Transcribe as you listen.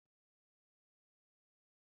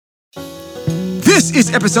This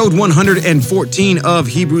is episode 114 of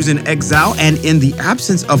Hebrews in Exile, and in the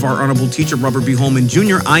absence of our honorable teacher, Robert B. Holman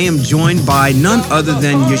Jr., I am joined by none other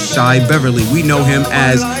than Yishai Beverly. We know him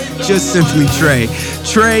as just simply Trey.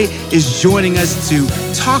 Trey is joining us to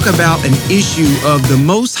talk about an issue of the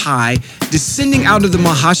Most High descending out of the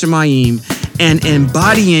Mahashemayim and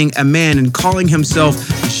embodying a man and calling himself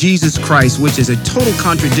Jesus Christ, which is a total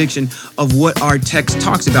contradiction of what our text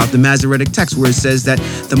talks about, the Masoretic text, where it says that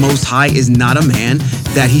the Most High is not a man,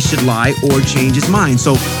 that he should lie or change his mind.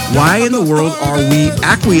 So why in the world are we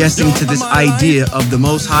acquiescing to this idea of the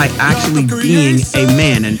Most High actually being a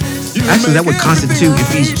man? And actually, that would constitute,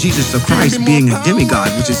 if he's Jesus the Christ, being a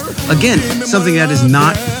demigod, which is, again, something that is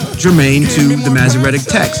not germane to the Masoretic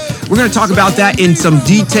text. We're going to talk about that in some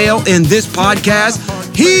detail in this podcast.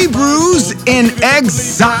 Hebrews in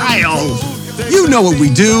Exile. You know what we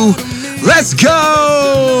do. Let's go!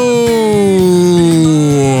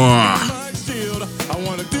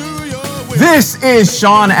 This is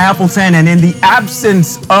Sean Appleton, and in the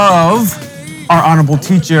absence of our honorable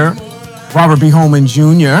teacher, Robert B. Holman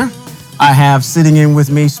Jr., I have sitting in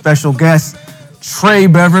with me special guest Trey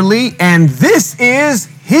Beverly, and this is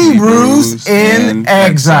Hebrews in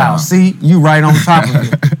Exile. See, you right on top of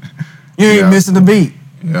it. You ain't missing the beat.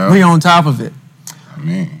 Yep. We on top of it. I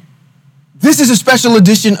mean, this is a special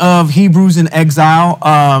edition of Hebrews in Exile.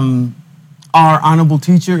 Our honorable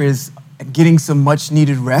teacher is getting some much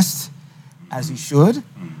needed rest, as he should,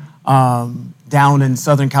 down in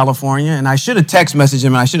Southern California. And I should have text messaged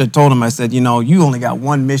him, and I should have told him, I said, you only got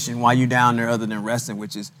one mission while you down there other than resting,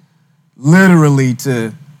 which is literally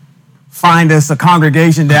to find us a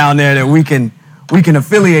congregation down there that we can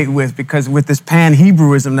affiliate with, because with this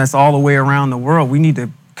pan-Hebrewism that's all the way around the world, we need to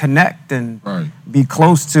connect and be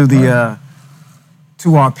close to the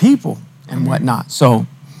to our people and whatnot. So,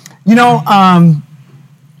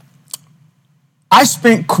 I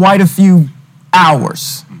spent quite a few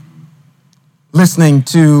hours listening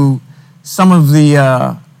to some of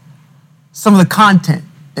the content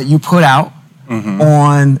that you put out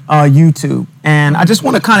on YouTube. And I just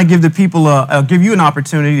want to kind of give the people, give you an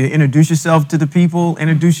opportunity to introduce yourself to the people,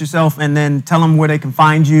 introduce yourself, and then tell them where they can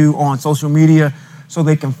find you on social media so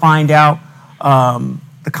they can find out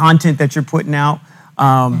the content that you're putting out.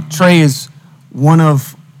 Trey is one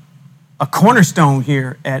of a cornerstone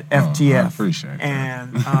here at FTF. I appreciate that.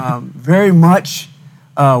 And very much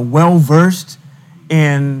well-versed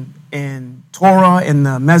in Torah, in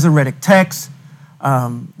the Masoretic text.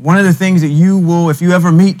 One of the things that you will, if you ever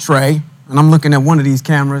meet Trey, and I'm looking at one of these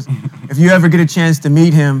cameras, if you ever get a chance to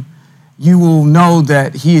meet him, you will know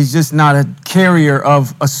that he is just not a carrier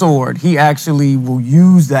of a sword. He actually will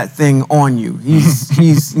use that thing on you. He's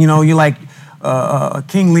you're like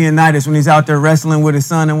King Leonidas when he's out there wrestling with his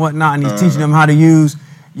son and whatnot, and he's teaching him how to use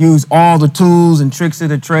all the tools and tricks of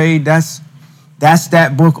the trade. That's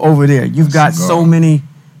that book over there. You've got so many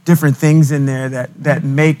different things in there that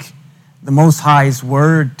make the Most High's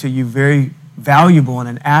word to you very valuable and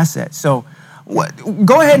an asset. So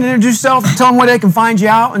go ahead and introduce yourself, tell them where they can find you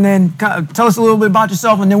out, and then tell us a little bit about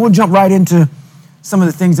yourself, and then we'll jump right into some of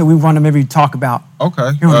the things that we want to maybe talk about here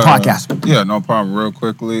on the podcast. Yeah, no problem. Real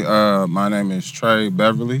quickly, my name is Trey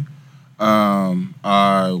Beverly.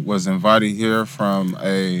 I was invited here from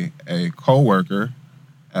a co-worker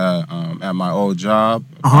at my old job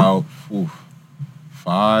about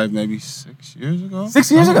 5, maybe 6 years ago.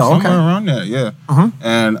 6 years ago, okay. Somewhere around there, yeah.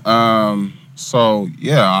 And I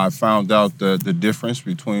found out the difference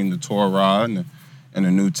between the Torah and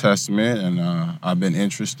the New Testament, and I've been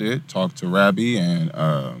interested, talked to Rabbi, and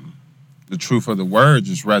the truth of the word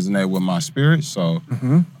just resonated with my spirit. So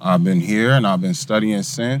I've been here, and I've been studying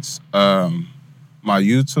since. My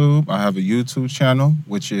YouTube, I have a YouTube channel,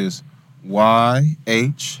 which is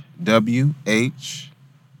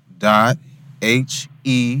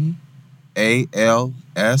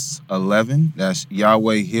YHWH.HEALS11. That's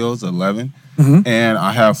Yahweh Heals 11. And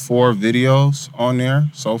I have 4 videos on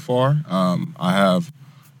there so far. I have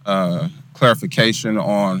clarification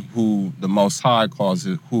on who the Most High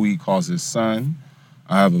who he calls his son.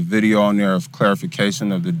 I have a video on there of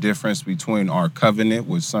clarification of the difference between our covenant,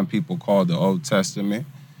 which some people call the Old Testament,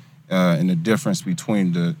 and the difference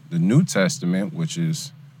between the New Testament, which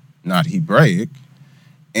is not Hebraic.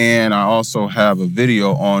 And I also have a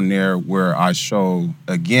video on there where I show,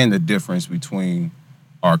 again, the difference between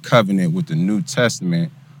our covenant with the New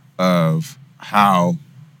Testament, of how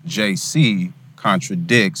JC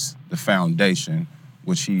contradicts the foundation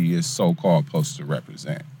which he is so-called supposed to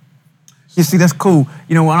represent. You see, that's cool.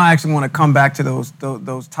 You know, I actually want to come back to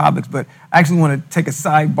those topics, but I actually want to take a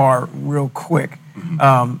sidebar real quick.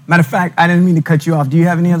 Matter of fact, I didn't mean to cut you off. Do you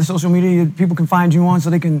have any other social media that people can find you on so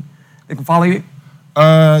they can follow you?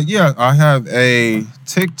 Yeah, I have a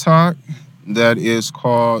TikTok that is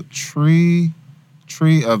called Tree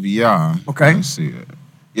of Yah. Okay. Let's see it.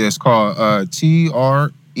 Yeah, it's called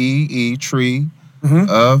TREE Tree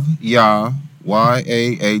of Yah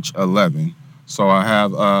YAH 11. So I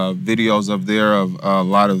have videos up there of a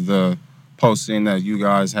lot of the posting that you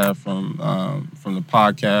guys have from the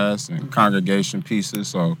podcast and congregation pieces.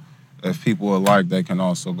 So if people would like, they can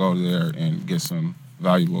also go there and get some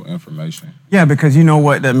valuable information. Yeah, because you know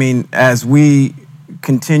what I mean. As we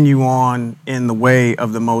continue on in the way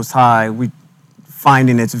of the Most High, we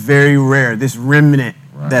finding it's very rare, this remnant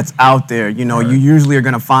that's out there. You know, you usually are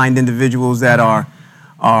going to find individuals that are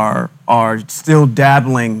still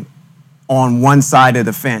dabbling on one side of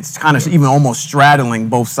the fence, kind of even almost straddling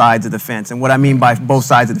both sides of the fence. And what I mean by both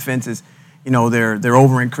sides of the fence is, you know, they're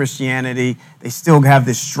over in Christianity. They still have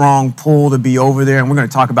this strong pull to be over there, and we're going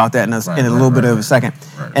to talk about that in a little bit of a second.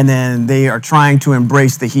 And then they are trying to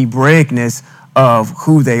embrace the Hebraicness of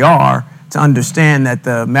who they are, to understand that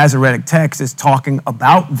the Masoretic text is talking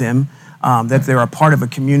about them, that they're a part of a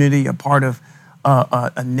community, a part of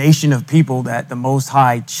a nation of people that the Most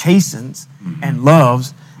High chastens and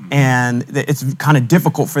loves. And it's kind of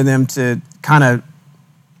difficult for them to kind of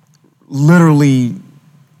literally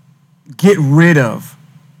get rid of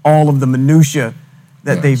all of the minutia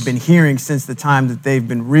that they've been hearing since the time that they've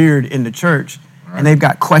been reared in the church. And they've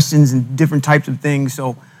got questions and different types of things.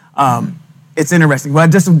 So it's interesting. But I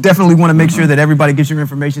just definitely want to make sure that everybody gets your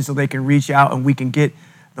information so they can reach out and we can get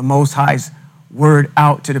the Most High's word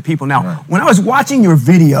out to the people. Now, when I was watching your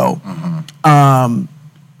video,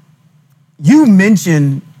 you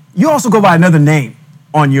mentioned, you also go by another name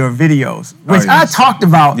on your videos, which I talked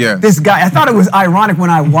about this guy. I thought it was ironic when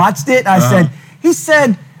I watched it. I said, he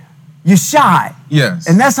said Yishai. Yes.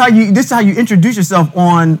 And this is how you introduce yourself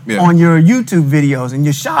on your YouTube videos. And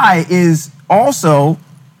Yishai is also,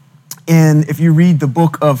 if you read the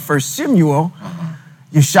book of 1 Samuel,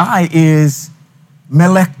 Yishai is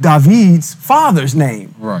Melech David's father's name.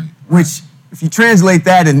 Which, if you translate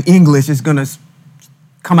that in English, is going to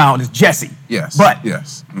come out as Jesse. But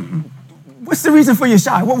what's the reason for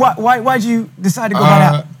Yishai? Why'd you decide to go by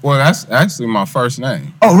that? Well, that's actually my first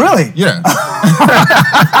name. Oh, really? Yeah.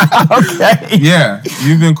 Okay. Yeah,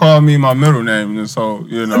 you've been calling me my middle name this whole,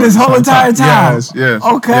 this whole entire time. Yes.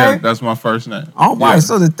 Okay. Yeah, that's my first name. All right.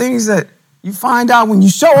 So the things that you find out when you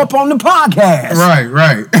show up on the podcast.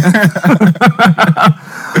 Right.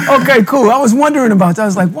 Okay, cool. I was wondering about that. I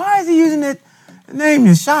was like, why is he using the name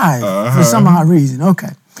Yishai for some odd reason? Okay.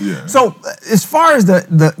 Yeah. So as far as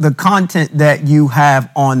the content that you have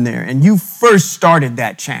on there, and you first started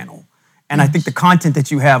that channel, and I think the content that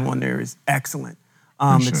you have on there is excellent.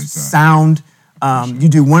 It's sound. You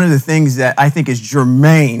do one of the things that I think is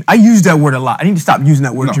germane. I use that word a lot. I need to stop using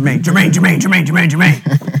that word germane. Germane.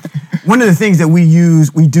 One of the things that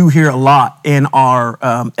we do here a lot in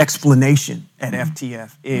our explanation at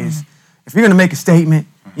FTF is if you're going to make a statement,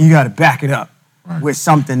 you got to back it up with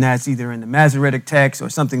something that's either in the Masoretic text or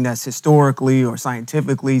something that's historically or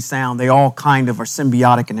scientifically sound. They all kind of are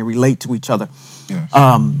symbiotic and they relate to each other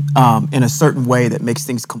in a certain way that makes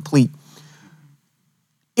things complete.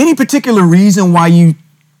 Any particular reason why you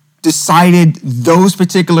decided those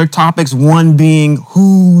particular topics, one being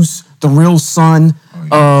who's the real son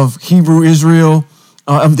of Hebrew Israel,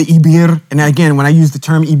 of the Ibir? And again, when I use the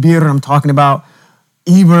term Ibir, I'm talking about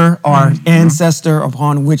Eber, our ancestor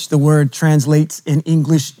upon which the word translates in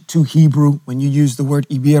English to Hebrew when you use the word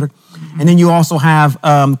Ibir. And then you also have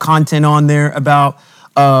content on there about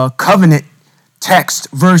covenant text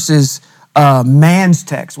versus man's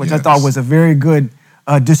text, which I thought was a very good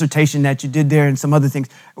dissertation that you did there, and some other things.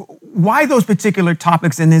 Why those particular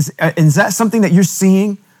topics? And is that something that you're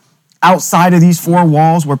seeing outside of these four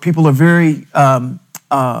walls where people are very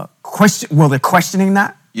they're questioning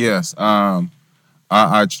that? Yes.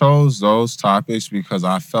 I chose those topics because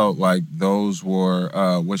I felt like those were,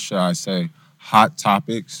 hot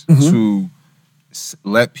topics to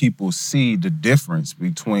let people see the difference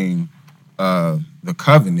between the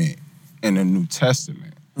covenant and the New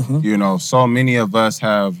Testament. So many of us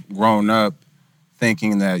have grown up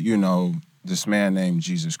thinking that, this man named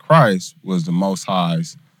Jesus Christ was the Most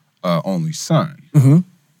High's only son.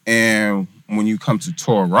 And when you come to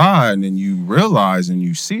Torah and then you realize and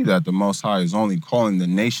you see that the Most High is only calling the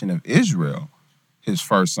nation of Israel his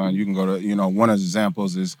first son, you can go to, one of the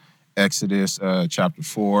examples is Exodus chapter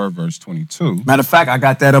 4, verse 22. Matter of fact, I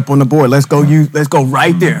got that up on the board. Let's go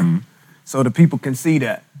right there. so the people can see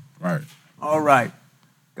that. Right. All right.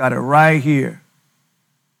 Got it right here.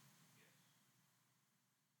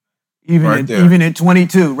 Even at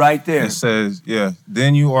 22, right there. It says,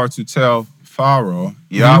 then you are to tell Pharaoh,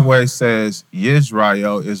 Yahweh says,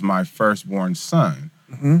 Yisrael is my firstborn son.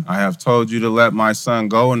 I have told you to let my son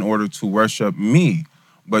go in order to worship me,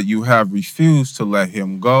 but you have refused to let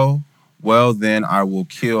him go. Well, then I will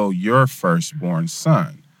kill your firstborn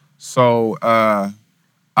son. So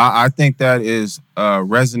I think that is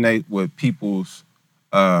resonate with people's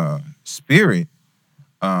spirit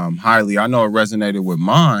highly. I know it resonated with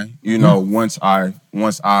mine, once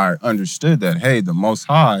I understood that, hey, the Most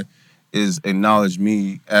High is acknowledged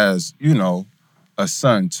me as, a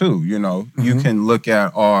son too. You can look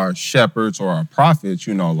at our shepherds or our prophets,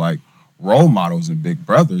 like role models and big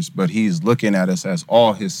brothers, but he's looking at us as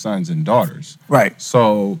all his sons and daughters. Right.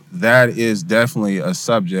 So that is definitely a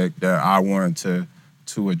subject that I wanted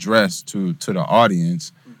to address to the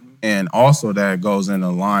audience. And also that goes in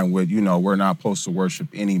line with, we're not supposed to worship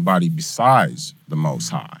anybody besides the Most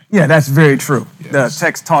High. Yeah, that's very true. Yes. The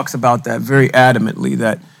text talks about that very adamantly,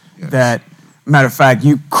 that matter of fact,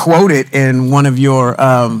 you quote it in one of your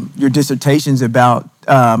dissertations about,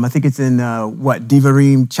 I think it's in,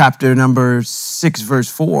 Devarim chapter number 6, verse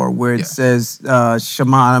 4, where it says,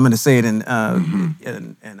 Shema, I'm going to say it in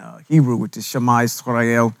Hebrew, which is Shema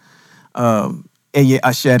Yisrael, Eye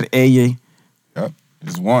Asher Eye. Yep,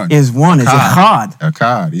 is one. Is Echad.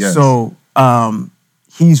 Echad, yes. So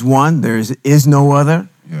he's one, there is no other.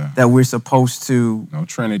 Yeah. That we're supposed to... No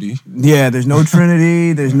Trinity. Yeah, there's no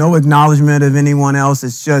Trinity. There's no acknowledgement of anyone else.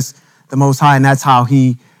 It's just the Most High, and that's how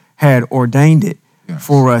he had ordained it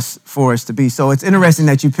for us to be. So it's interesting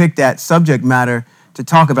that you picked that subject matter to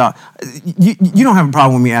talk about. You don't have a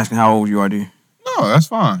problem with me asking how old you are, do you? No, that's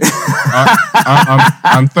fine.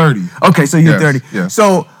 I'm 30. Okay, so you're 30. Yes.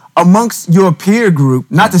 So amongst your peer group,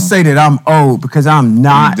 not to say that I'm old, because I'm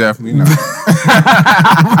not. You're definitely not.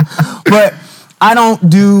 But... I don't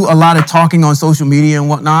do a lot of talking on social media and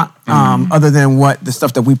whatnot, other than the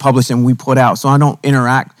stuff that we publish and we put out. So I don't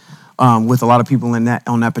interact with a lot of people on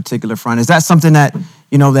that particular front. Is that something that,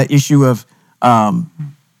 that issue of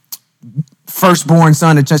firstborn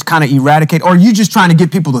son to just kind of eradicate? Or are you just trying to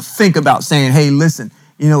get people to think about saying, hey, listen,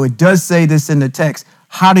 it does say this in the text.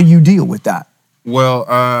 How do you deal with that? Well,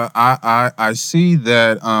 I see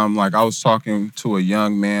that, like I was talking to a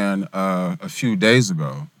young man a few days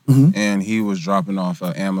ago, and he was dropping off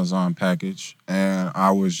an Amazon package, and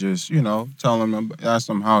I was just, telling him, asked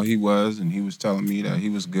him how he was, and he was telling me that he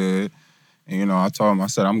was good. And, I told him, I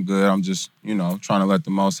said, I'm good. I'm just, trying to let the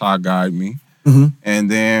Most High guide me.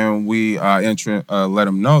 And then we let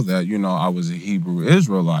him know that, I was a Hebrew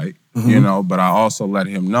Israelite, but I also let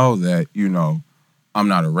him know that, I'm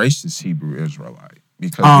not a racist Hebrew Israelite,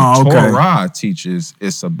 because the Torah teaches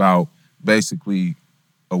it's about basically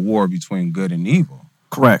a war between good and evil.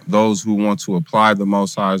 Correct. Those who want to apply the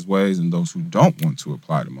Most High's ways and those who don't want to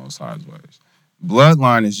apply the Most High's ways.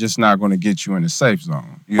 Bloodline is just not going to get you in the safe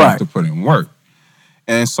zone. You have to put in work.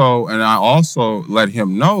 And I also let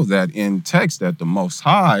him know that in text that the Most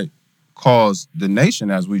High calls the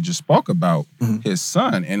nation, as we just spoke about, his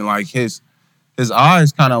son. And like his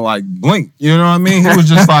eyes kind of like blinked, you know what I mean?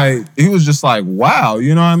 He was just like, wow,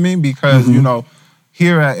 you know what I mean? Because,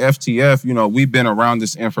 here at FTF, we've been around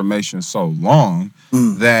this information so long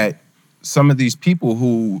that some of these people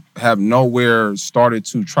who have nowhere started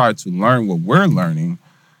to try to learn what we're learning,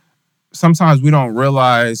 sometimes we don't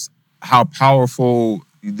realize how powerful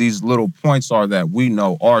these little points are that we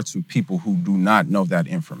know are to people who do not know that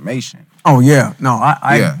information. Oh, yeah. No,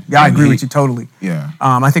 I agree with you totally. Yeah.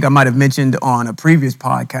 I think I might have mentioned on a previous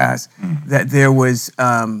podcast that there was,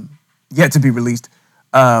 yet to be released,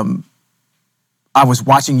 I was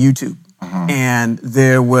watching YouTube, and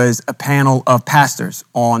there was a panel of pastors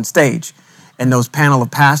on stage. And those panel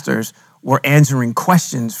of pastors were answering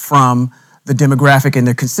questions from the demographic and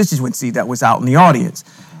the constituency that was out in the audience.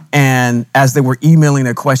 And as they were emailing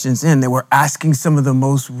their questions in, they were asking some of the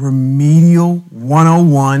most remedial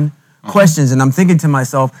 101 questions. And I'm thinking to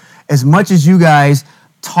myself, as much as you guys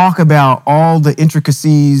talk about all the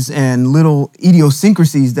intricacies and little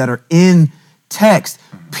idiosyncrasies that are in text,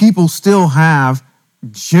 people still have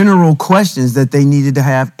general questions that they needed to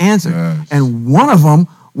have answered. Yes. And one of them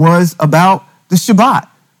was about the Shabbat.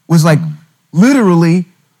 Was like, literally,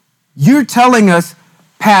 you're telling us,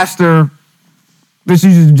 Pastor, this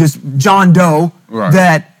is just John Doe,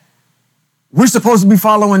 that we're supposed to be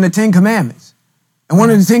following the 10 Commandments. And one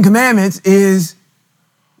of the 10 Commandments is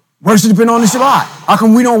worshiping on the Shabbat. How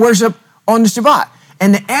come we don't worship on the Shabbat?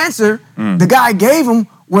 And the answer the guy gave him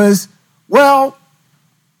was, well,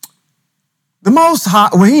 The Most High,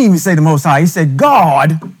 well, he didn't even say the Most High. He said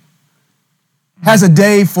God has a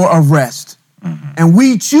day for a rest. And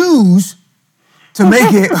we choose to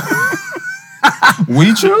make it.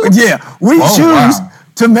 We choose? Yeah, we choose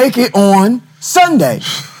to make it on Sunday.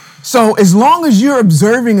 So as long as you're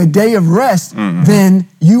observing a day of rest, then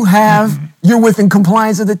you're within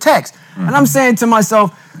compliance of the text. And I'm saying to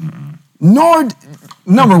myself,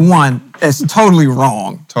 number one, it's totally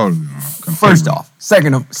wrong. Totally wrong. Completely. First off.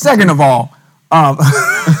 Second of all,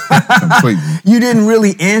 you didn't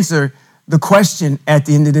really answer the question at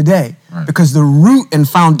the end of the day. Right. Because the root and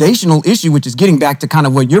foundational issue, which is getting back to kind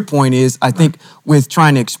of what your point is, I think, with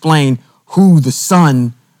trying to explain who the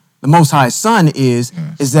Son, the Most High Son is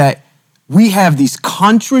that we have these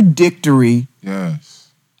contradictory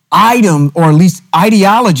item, or at least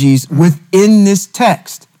ideologies within this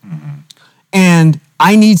text. And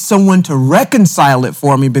I need someone to reconcile it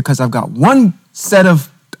for me, because I've got one set of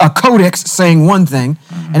a codex saying one thing,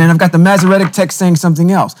 and then I've got the Masoretic text saying something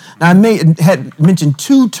else. Now, I had mentioned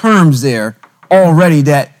two terms there already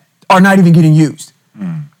that are not even getting used.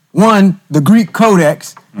 One, the Greek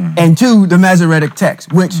codex, and two, the Masoretic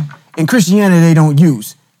text, which in Christianity they don't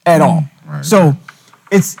use at all. Right. So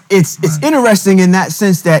it's interesting in that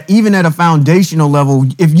sense that even at a foundational level,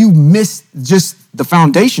 if you miss just the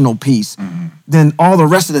foundational piece, then all the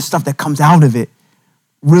rest of the stuff that comes out of it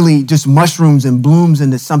really just mushrooms and blooms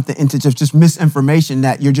into just misinformation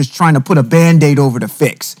that you're just trying to put a Band-Aid over to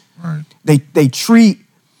fix. Right. They treat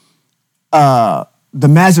the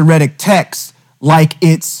Masoretic text like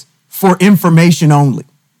it's for information only.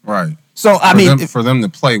 Right. So for them to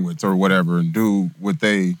play with or whatever and do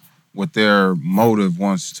what their motive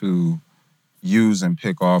wants to use and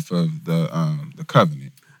pick off of the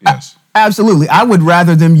covenant. Yes. Absolutely. I would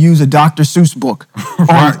rather them use a Dr. Seuss book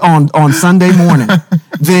on Sunday morning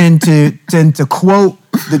than to quote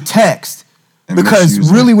the text,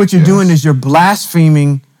 because really what you're doing is you're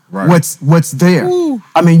blaspheming what's there. Ooh.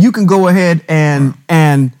 I mean, you can go ahead and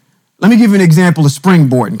let me give you an example of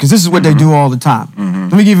springboarding, because this is what they do all the time.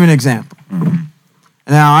 Let me give you an example.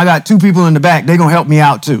 Now, I got two people in the back. They're going to help me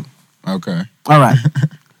out too. Okay. All right.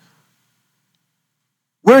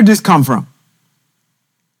 Where'd this come from?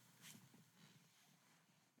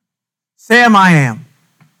 Sam, I am.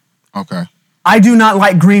 Okay. I do not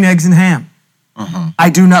like green eggs and ham. I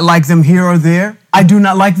do not like them here or there. I do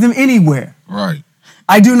not like them anywhere. Right.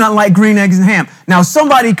 I do not like green eggs and ham. Now,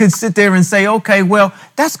 somebody could sit there and say, okay, well,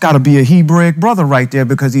 that's got to be a Hebraic brother right there,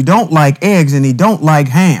 because he don't like eggs and he don't like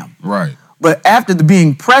ham. Right. But after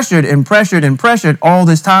being pressured and pressured and pressured all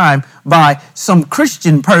this time by some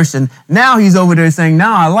Christian person, now he's over there saying,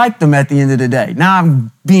 now I like them at the end of the day. Now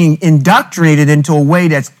I'm being indoctrinated into a way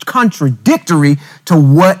that's contradictory to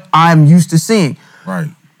what I'm used to seeing. Right.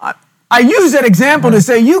 I use that example to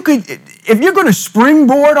say you could, if you're going to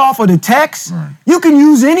springboard off of the text, you can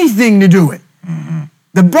use anything to do it.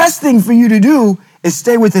 The best thing for you to do is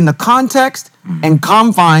stay within the context and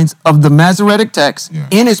confines of the Masoretic text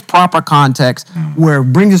in its proper context, where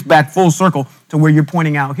it brings us back full circle to where you're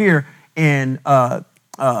pointing out here in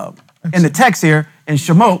the text here in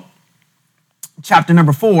Shemot, chapter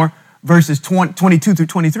number 4, verses 22 through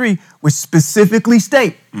 23, which specifically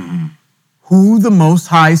state who the Most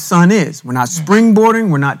High Son is. We're not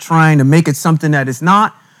springboarding. We're not trying to make it something that it's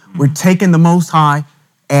not. We're taking the Most High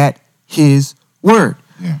at His word.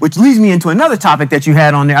 Yeah. Which leads me into another topic that you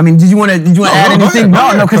had on there. I mean, did you want to add anything?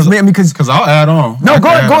 No, because I'll add on. No, go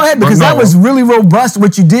ahead, because that was really robust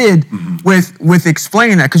what you did with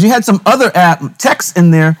explaining that. Because you had some other texts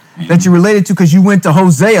in there that you related to, because you went to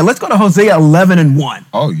Hosea. Let's go to Hosea 11:1.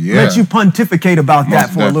 Oh yeah. Let you pontificate about that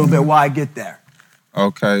for a little bit while I get there.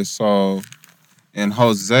 Okay, so in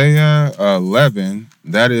Hosea 11,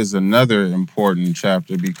 that is another important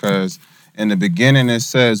chapter, because in the beginning it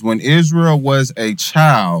says, when Israel was a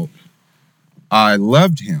child, I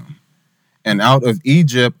loved him, and out of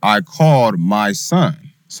Egypt I called my son.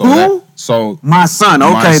 So my son.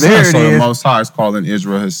 Okay, there it is. So the Most High is calling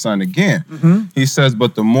Israel his son again. He says,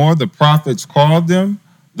 but the more the prophets called them,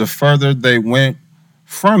 the further they went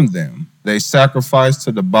from them. They sacrificed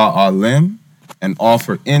to the Baalim and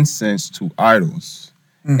offer incense to idols.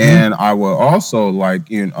 And I will also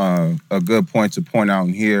like a good point to point out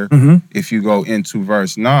in here, if you go into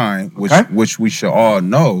verse 9, which we should all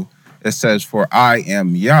know, it says, for I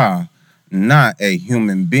am Yah, not a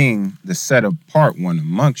human being, the set apart one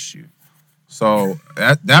amongst you. So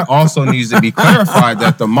that also needs to be clarified,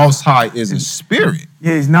 that the Most High is a spirit.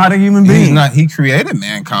 Yeah, he's not a human being. He created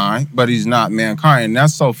mankind, but he's not mankind. And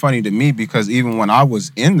that's so funny to me, because even when I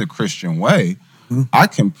was in the Christian way, I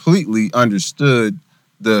completely understood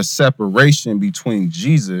the separation between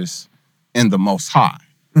Jesus in the Most High.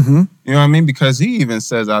 Mm-hmm. You know what I mean? Because he even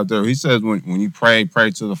says out there, he says when you pray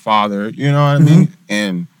to the Father, you know what I mean?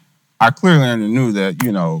 And I clearly knew that,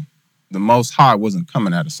 you know, the Most High wasn't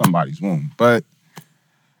coming out of somebody's womb. But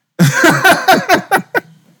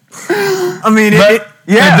I mean, it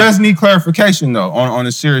does need clarification, though, on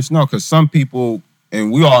a serious note, because some people,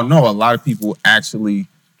 and we all know a lot of people actually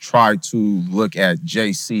try to look at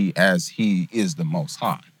JC as he is the Most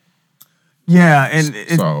High. Yeah, and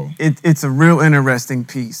it's a real interesting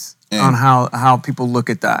piece on how people look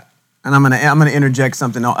at that. And I'm gonna interject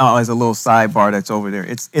something as a little sidebar that's over there.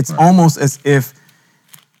 It's right. Almost as if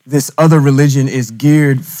this other religion is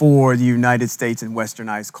geared for the United States and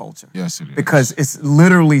Westernized culture. Yes, it is. Because it's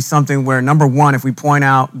literally something where, number one, if we point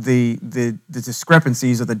out the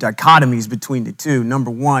discrepancies or the dichotomies between the two, number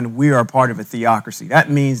one, we are a part of a theocracy. That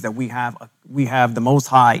means that we have the Most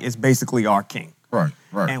High is basically our king. Right.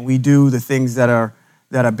 And we do the things that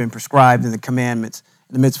have been prescribed in the commandments,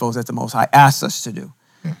 the mitzvahs that the Most High asks us to do.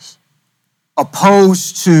 Yes.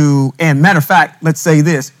 Opposed to, and matter of fact, let's say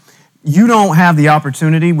this, you don't have the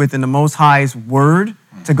opportunity within the Most High's word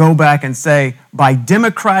to go back and say, by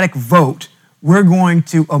democratic vote, we're going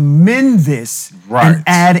to amend this and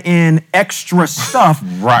add in extra stuff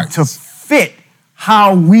to fit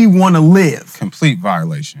how we want to live. Complete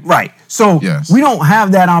violation. Right. So we don't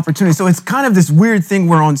have that opportunity. So it's kind of this weird thing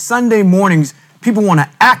where on Sunday mornings, people want to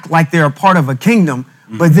act like they're a part of a kingdom,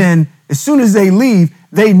 but then as soon as they leave,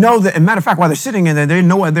 they know that, and matter of fact, while they're sitting in there, they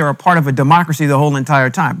know that they're a part of a democracy the whole entire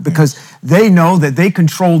time because they know that they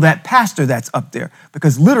control that pastor that's up there.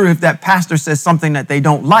 Because literally, if that pastor says something that they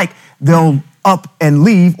don't like, they'll up and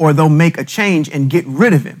leave or they'll make a change and get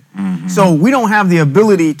rid of him. Mm-hmm. So we don't have the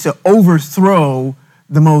ability to overthrow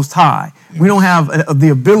the Most High. Yes. We don't have the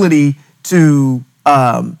ability to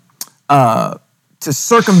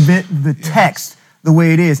circumvent the text the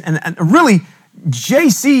way it is. And really,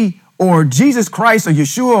 JC or Jesus Christ or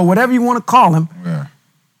Yeshua or whatever you want to call him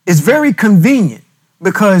is very convenient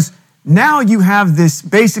because now you have this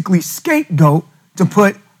basically scapegoat to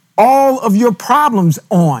put all of your problems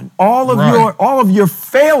on, all of your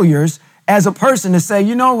failures as a person to say,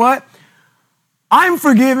 you know what? I'm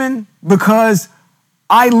forgiven because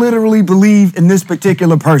I literally believe in this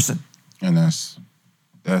particular person. And that's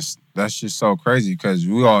just so crazy because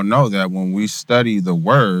we all know that when we study the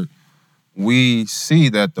word, we see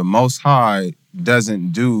that the Most High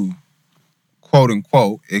doesn't do, quote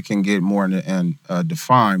unquote, it can get more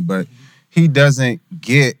defined, but he doesn't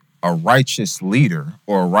get a righteous leader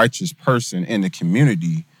or a righteous person in the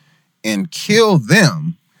community and kill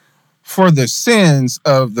them for the sins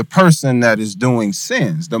of the person that is doing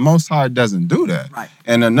sins. The Most High doesn't do that. Right.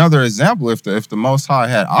 And another example, if the Most High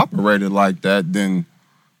had operated like that, then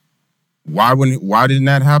why didn't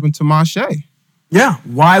that happen to Moshe? Yeah,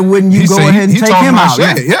 why wouldn't you go ahead and take him out?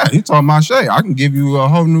 Yeah, he told Moshe, I can give you a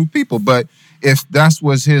whole new people. But if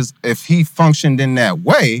if he functioned in that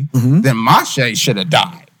way, then Moshe should have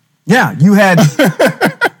died. Yeah, you had.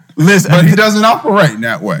 Listen, but he doesn't operate in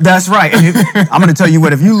that way. That's right. And I'm going to tell you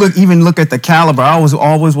what, if you look at the caliber, I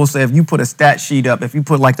always will say, if you put a stat sheet up, if you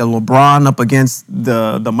put like the LeBron up against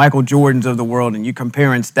the Michael Jordans of the world and you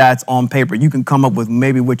comparing stats on paper, you can come up with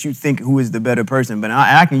maybe what you think who is the better person. But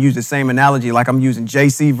I can use the same analogy like I'm using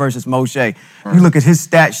JC versus Moshe. Right. You look at his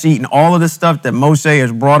stat sheet and all of the stuff that Moshe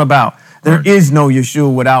has brought about. There is no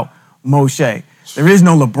Yeshua without Moshe. There is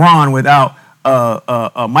no LeBron without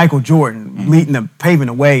Michael Jordan leading paving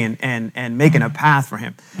the way and making a path for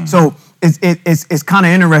him. So it's kind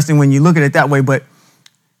of interesting when you look at it that way, but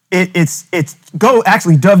it's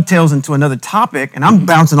actually dovetails into another topic, and I'm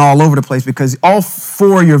bouncing all over the place because all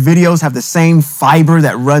four of your videos have the same fiber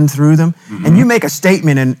that run through them, and you make a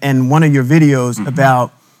statement in one of your videos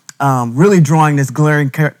about really drawing this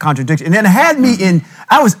glaring contradiction. And it had me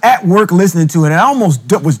I was at work listening to it, and I almost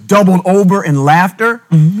was doubled over in laughter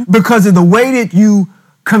because of the way that you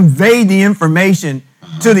conveyed the information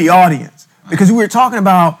to the audience. Because he was talking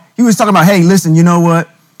about, hey, listen, you know what?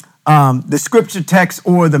 The scripture text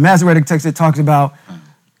or the Masoretic text that talks about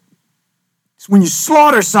when you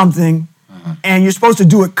slaughter something and you're supposed to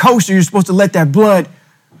do it kosher, you're supposed to let that blood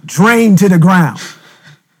drain to the ground.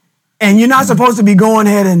 And you're not supposed to be going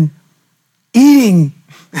ahead and eating.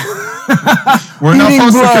 We're not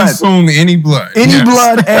supposed to consume any blood.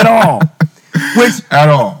 Blood at all. At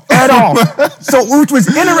all. So, which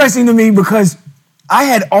was interesting to me because I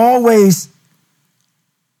had always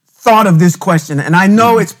thought of this question, and I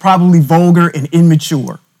know it's probably vulgar and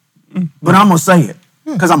immature, but I'm going to say it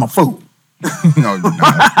because I'm a fool. No,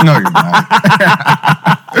 you're not.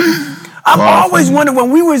 I've always wondered when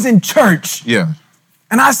we was in church. Yeah.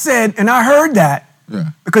 And I said, and I heard that,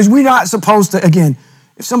 Yeah. Because we're not supposed to, again,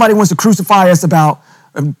 if somebody wants to crucify us about,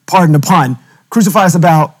 pardon the pun, crucify us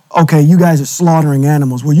about, okay, you guys are slaughtering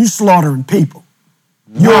animals. Well, you're slaughtering people.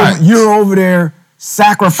 Right. You're over there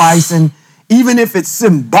sacrificing, even if it's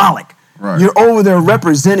symbolic. Right. You're over there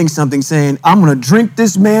representing something, saying, I'm going to drink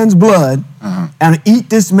this man's blood and eat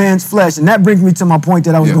this man's flesh. And that brings me to my point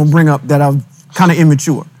that I was going to bring up, that I'm kind of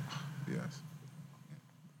immature. Yes.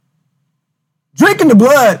 Drinking the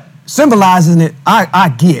blood, symbolizing it, I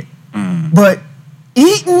get. But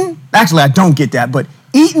eating, actually I don't get that, but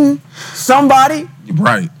eating somebody,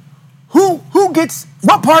 Right. who gets,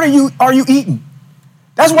 what part of you are you eating?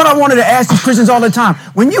 That's what I wanted to ask these Christians all the time.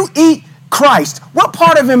 When you eat Christ, what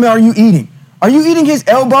part of him are you eating? Are you eating his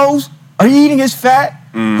elbows? Are you eating his fat?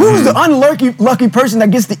 Who's the unlucky person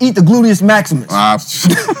that gets to eat the gluteus maximus?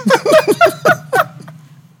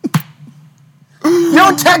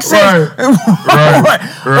 Your text says,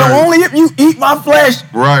 only if you eat my flesh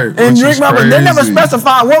and drink my blood. They never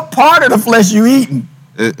specify what part of the flesh you eating.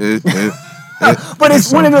 But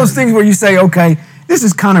it's one of those things where you say, okay, this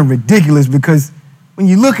is kind of ridiculous, because when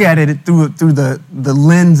you look at it through the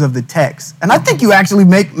lens of the text, and I think you actually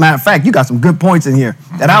matter of fact, you got some good points in here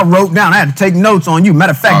that I wrote down. I had to take notes on you.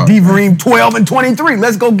 Matter of fact, Devarim 12 and 23.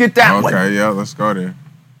 Let's go get that one. Okay, yeah, let's go there.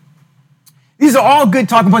 These are all good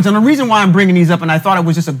talking points, and the reason why I'm bringing these up, and I thought it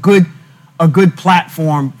was just a good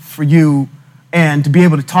platform for you and to be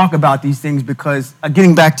able to talk about these things, because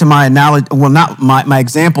getting back to my analogy, well, not my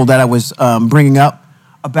example that I was bringing up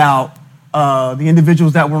about the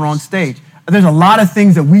individuals that were on stage. There's a lot of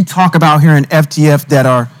things that we talk about here in FTF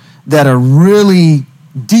that are really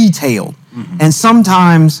detailed, and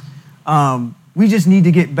sometimes we just need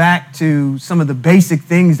to get back to some of the basic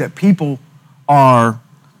things that people are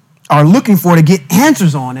looking for to get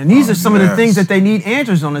answers on. And these are some of the things that they need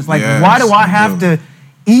answers on. It's like, why do I have to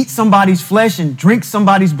eat somebody's flesh and drink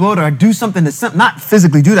somebody's blood, or do something to not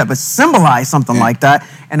physically do that, but symbolize something like that?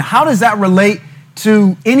 And how does that relate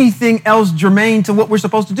to anything else germane to what we're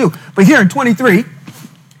supposed to do? But here in 23,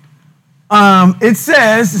 it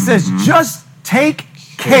says, just take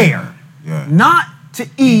care not to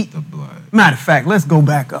eat the blood. Matter of fact, let's go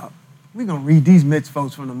back up. We're going to read these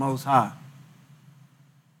mitzvos from the Most High.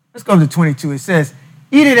 Let's go to 22. It says,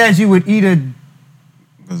 eat it as you would eat a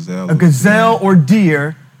gazelle or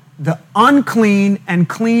deer. The unclean and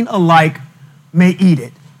clean alike may eat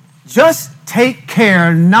it. Just take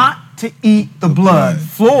care not to eat the blood,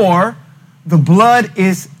 for the blood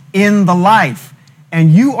is in the life,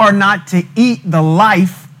 and you are not to eat the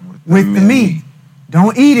life with the meat.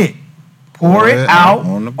 Don't eat it. Pour it out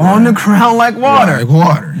on the ground like water.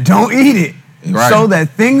 Don't eat it, so that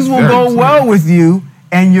things will go well with you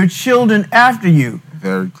and your children after you.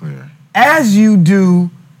 Very clear. As you do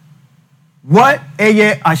what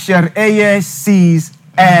Eye Asher Eye sees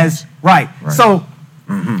as right. So,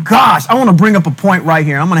 gosh, I want to bring up a point right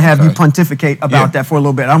here. I'm going to have you pontificate about that for a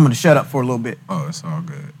little bit. I'm going to shut up for a little bit. Oh, it's all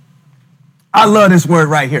good. I love this word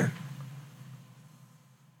right here.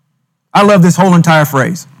 I love this whole entire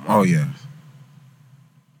phrase. Oh, yes.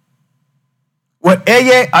 What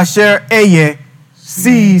Eye Asher Eye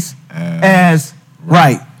sees as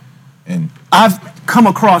right. And I've come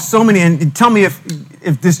across so many, and tell me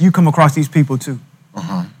if you come across these people too.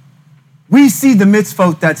 We see the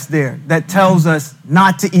mitzvot that's there that tells us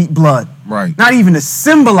not to eat blood. Right. Not even to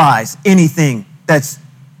symbolize anything that's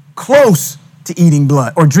close to eating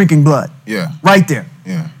blood or drinking blood. Yeah. Right there.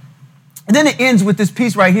 Yeah. And then it ends with this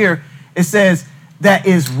piece right here. It says that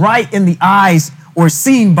is right in the eyes, or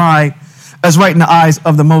seen by as right in the eyes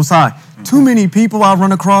of the Most High. Too many people I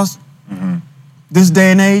run across this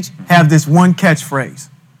day and age have this one catchphrase.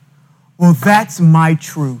 Well, that's my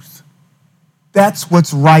truth. That's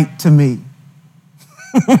what's right to me.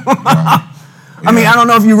 I mean, I don't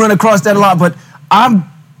know if you run across that a lot, but I'm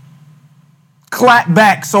clapped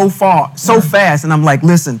back so fast, and I'm like,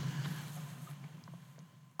 listen,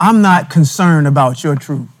 I'm not concerned about your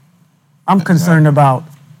truth. I'm concerned about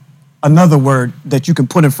another word that you can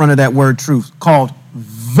put in front of that word truth, called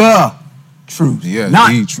the truth. Yeah,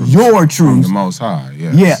 not the truth. your truth. From the Most High,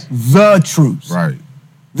 yes. Yeah, the truth. Right.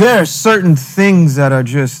 There are certain things that are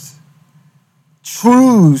just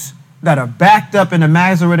truths that are backed up in the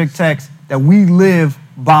Masoretic text that we live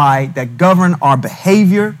by, that govern our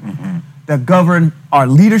behavior, that govern our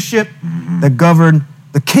leadership, that govern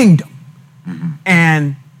the kingdom.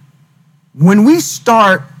 And when we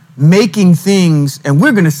start making things, and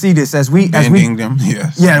we're going to see this as we them,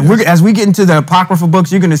 as we get into the apocryphal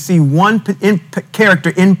books, you're going to see one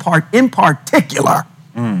character in particular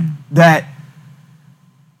that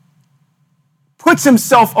puts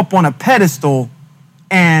himself up on a pedestal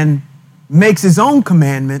and makes his own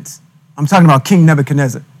commandments. I'm talking about King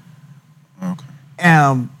Nebuchadnezzar. Okay.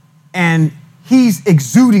 And he's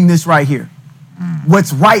exuding this right here.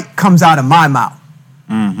 What's right comes out of my mouth.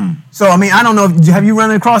 Mm-hmm. So, I mean, I don't know, have you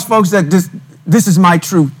run across folks that this is my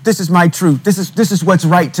truth, this is my truth, this is what's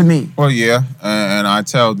right to me? Well, yeah, and I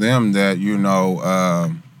tell them that,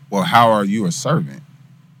 well, how are you a servant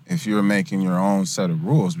if you're making your own set of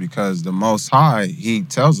rules? Because the Most High, he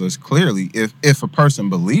tells us clearly if a person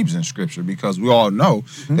believes in Scripture, because we all know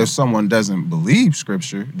if someone doesn't believe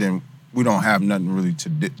Scripture, then we don't have nothing really to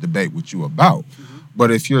debate with you about.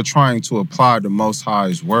 But if you're trying to apply the Most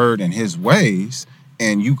High's word and his ways,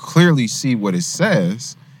 and you clearly see what it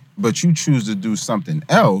says, but you choose to do something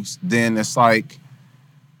else, then it's like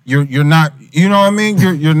you're not, you know what I mean?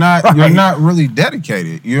 You're not Right. you're not really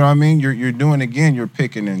dedicated. You know what I mean? You're doing again, you're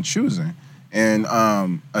picking and choosing. And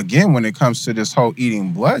again, when it comes to this whole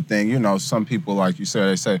eating blood thing, some people, like you said,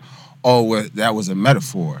 they say, oh, well, that was a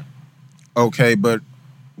metaphor. Okay, but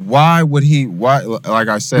why, like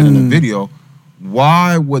I said in the video,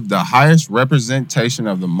 why would the highest representation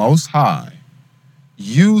of the Most High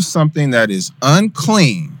use something that is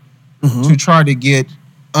unclean to try to get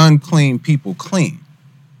unclean people clean?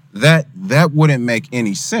 That wouldn't make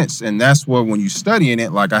any sense. And that's where, when you studying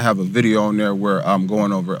it, like I have a video on there where I'm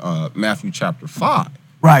going over Matthew chapter 5.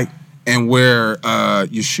 Right. And where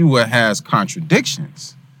Yeshua has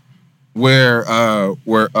contradictions. Where you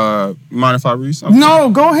mind if I read something? No,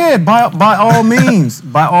 go ahead. By all means.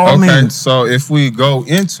 By all Okay, means. so if we go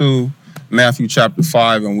into Matthew chapter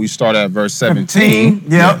 5 and we start at verse 17. Yep.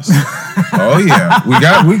 Yes. Oh yeah.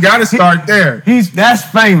 We got to start there. That's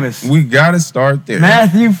famous. We got to start there.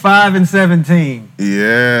 Matthew 5 and 17.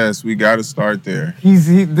 Yes, we got to start there.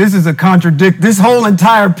 This is a this whole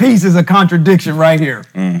entire piece is a contradiction right here.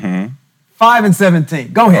 5 and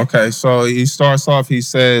 17. Go ahead. Okay, so he starts off, he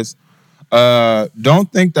says, don't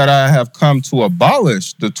think that I have come to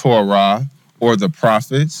abolish the Torah or the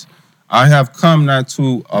prophets. I have come not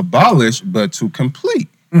to abolish, but to complete.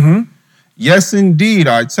 Yes, indeed,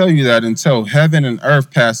 I tell you that until heaven and earth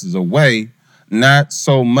passes away, not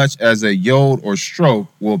so much as a yod or stroke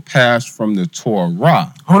will pass from the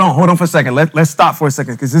Torah. Hold on for a second. Let's stop for a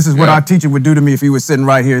second, because this is what our teacher would do to me if he was sitting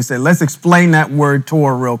right here and said, let's explain that word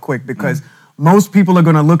Torah real quick, because most people are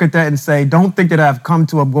going to look at that and say, don't think that I have come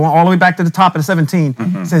to, going all the way back to the top of the 17,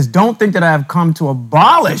 it says, don't think that I have come to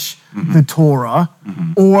abolish the Torah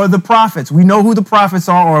or the prophets. We know who the prophets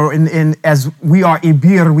are, or as we are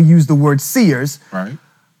Ibir, we use the word seers. Right.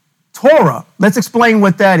 Torah, let's explain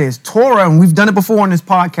what that is. Torah, and we've done it before on this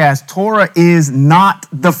podcast, Torah is not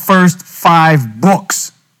the first 5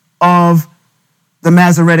 books of the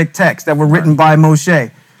Masoretic text that were written by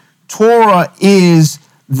Moshe. Torah is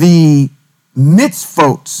the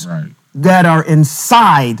mitzvot that are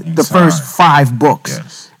inside the first 5 books.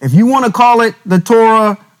 Yes. If you want to call it the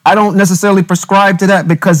Torah, I don't necessarily prescribe to that,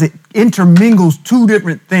 because it intermingles 2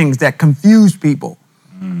 different things that confuse people.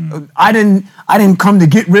 I didn't come to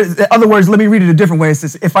get rid of, in other words, let me read it a different way. It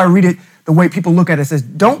says, if I read it the way people look at it, it says,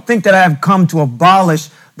 don't think that I have come to abolish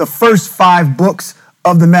the first 5 books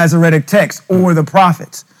of the Masoretic text or the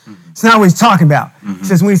prophets. It's not what he's talking about. It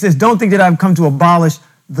says, when he says, don't think that I've come to abolish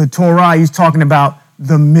the Torah, he's talking about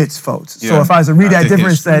the mitzvot. So if I was to read that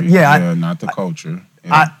different, it said, not the culture.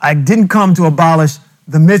 Yeah. I didn't come to abolish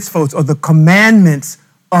the mitzvot or the commandments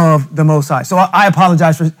of the Most High. So I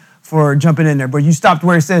apologize for jumping in there, but you stopped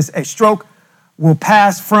where it says a stroke will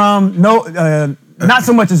pass from, not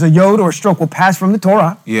so much as a yod or a stroke will pass from the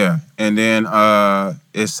Torah. Yeah, and then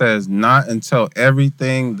it says, not until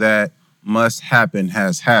everything that must happen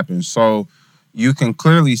has happened. So you can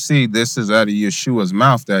clearly see this is out of Yeshua's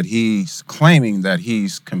mouth that he's claiming that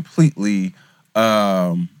he's completely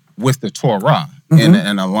with the Torah, in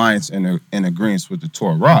an alliance and in agreement with the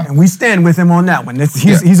Torah. And we stand with him on that one.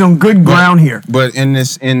 He's on good ground here. But in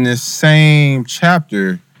this same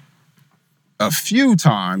chapter, a few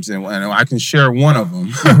times, and I can share one of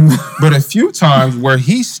them, but a few times where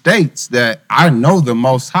he states that I know the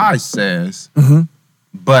Most High says,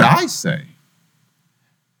 but I say.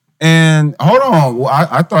 And hold on, well,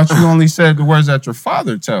 I thought you only said the words that your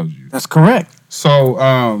father tells you. That's correct. So,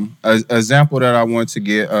 an example that I want to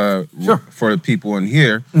get for the people in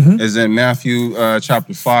here is in Matthew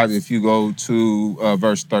chapter 5. If you go to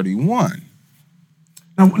verse 31.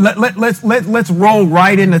 Now, let's roll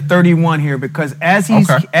right into 31 here, because as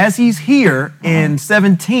he's here in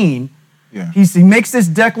 17, he makes this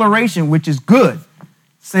declaration, which is good,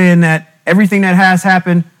 saying that everything that has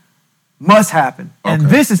happened must happen. And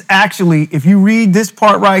this is actually, if you read this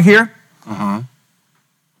part right here,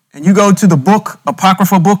 and you go to the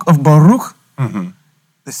apocryphal book of Baruch,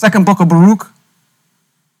 the second book of Baruch,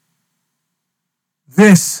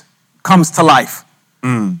 this comes to life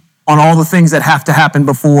on all the things that have to happen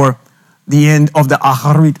before the end of the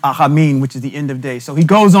Acharit Achamin, which is the end of days. So he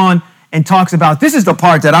goes on and talks about, this is the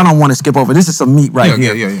part that I don't want to skip over. This is some meat right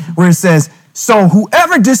here. Where it says, so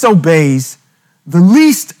whoever disobeys the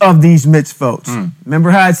least of these mitzvot. Remember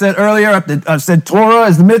how I said earlier, I said Torah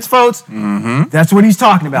is the mitzvot? That's what he's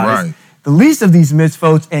talking about. Right. The least of these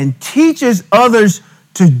mitzvot and teaches others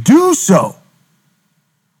to do so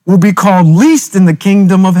will be called least in the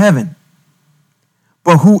kingdom of heaven.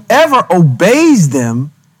 But whoever obeys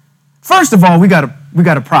them, first of all, we got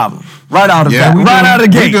a problem right out of that, right out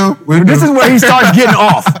of the gate. This is where he starts getting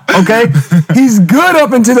off. Okay, he's good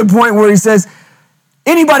up until the point where he says,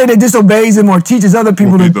 anybody that disobeys him or teaches other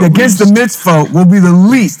people against the mitzvah will be the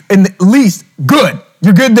least, and the least good.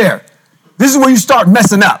 You're good there. This is where you start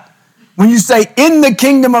messing up. When you say in the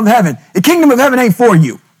kingdom of heaven, the kingdom of heaven ain't for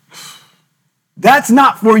you. That's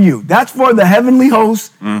not for you. That's for the heavenly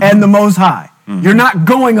hosts and the Most High. You're not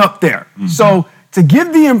going up there. So to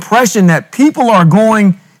give the impression that people are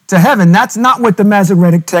going to heaven, that's not what the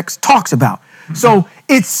Masoretic text talks about. So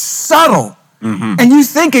it's subtle. And you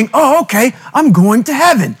thinking, oh, okay, I'm going to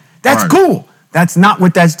heaven. That's cool. That's not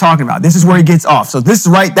what that's talking about. This is where he gets off. So this is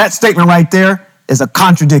right, that statement right there is a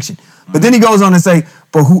contradiction. But then he goes on to say,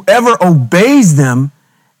 but whoever obeys them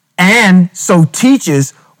and so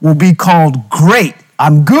teaches will be called great.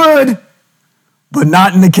 I'm good, but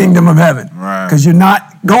not in the kingdom of heaven. Because you're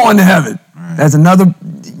not going to heaven. There's another,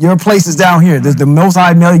 your place is down here. There's the Most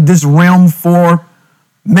High made this realm for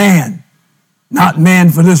man, not man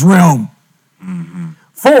for this realm.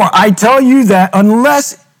 For I tell you that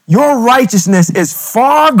unless your righteousness is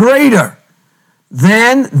far greater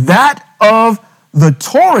than that of the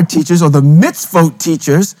Torah teachers or the mitzvot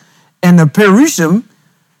teachers and the Perushim,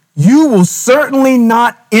 you will certainly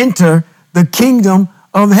not enter the kingdom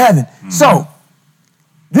of heaven. So,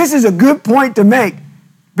 this is a good point to make,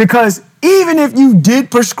 because even if you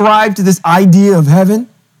did prescribe to this idea of heaven,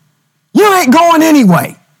 you ain't going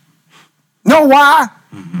anyway. Know why?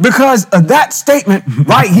 Because of that statement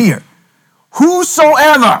right here.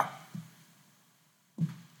 Whosoever,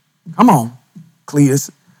 come on,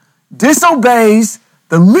 Cletus, disobeys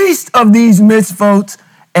the least of these mitzvot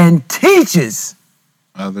and teaches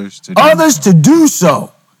others to do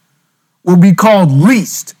so will be called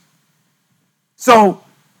least. So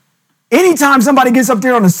anytime somebody gets up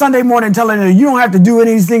there on a Sunday morning telling them you don't have to do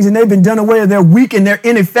any of these things and they've been done away, or they're weak and they're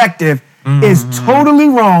ineffective, is totally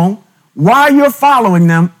wrong. Why you're following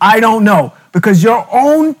them, I don't know. Because your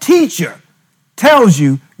own teacher tells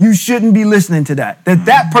you you shouldn't be listening to that.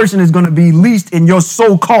 That person is going to be least in your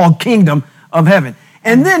so-called kingdom of heaven.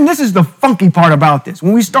 And then this is the funky part about this.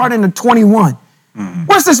 When we start into 21,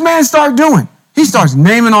 what's this man start doing? He starts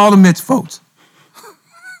naming all the mitzvot.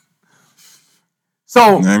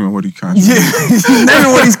 So naming what he contradicted. Yeah,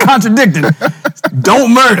 naming what he's contradicting.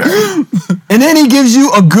 Don't murder. And then he gives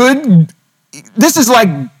you a good, this is like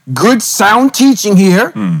good sound teaching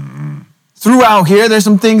here. Throughout here, there's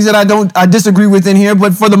some things that I disagree with in here,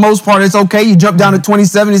 but for the most part, it's okay. You jump down to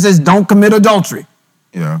 27, he says, don't commit adultery.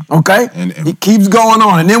 Yeah. Okay? And it keeps going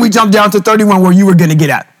on. And then we jump down to 31 where you were going to get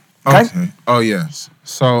at. Okay? Oh, yes.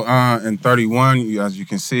 So in 31, as you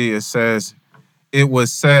can see, it says, it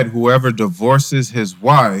was said, whoever divorces his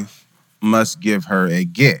wife must give her a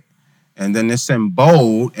get. And then it's in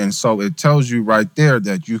bold, and so it tells you right there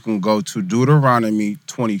that you can go to Deuteronomy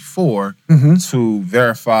 24 to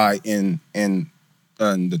verify in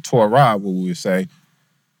the Torah, what we would say,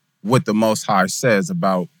 what the Most High says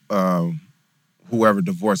about whoever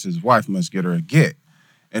divorces his wife must get her a get.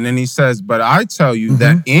 And then he says, but I tell you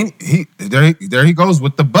that there he goes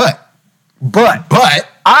with the but. But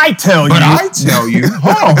I tell you,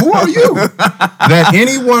 hold on, who are you? That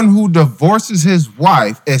anyone who divorces his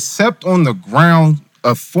wife, except on the ground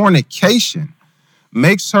of fornication,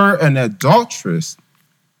 makes her an adulteress,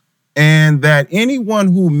 and that anyone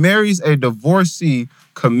who marries a divorcee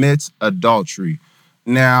commits adultery.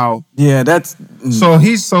 Now, yeah, that's so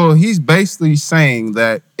he's basically saying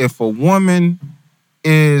that if a woman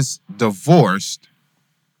is divorced,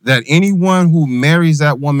 that anyone who marries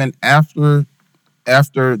that woman after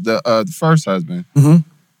the first husband,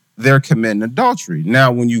 they're committing adultery.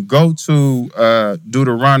 Now, when you go to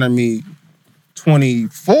Deuteronomy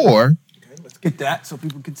 24, okay, let's get that so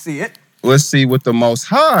people can see it. Let's see what the Most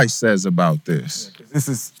High says about this. Yeah, this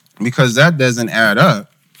is because that doesn't add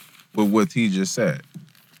up with what he just said.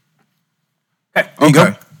 Okay, there you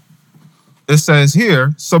go. It says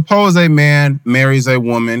here, suppose a man marries a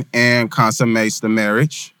woman and consummates the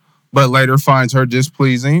marriage. but later finds her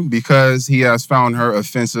displeasing because he has found her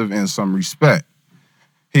offensive in some respect.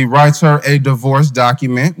 He writes her a divorce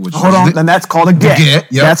document, which and that's called a get. Yep.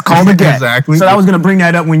 That's called a get. Exactly. So I was going to bring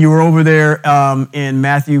that up when you were over there in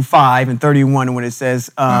Matthew 5 and 31 when it says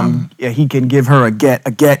he can give her a get.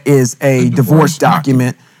 A get is a divorce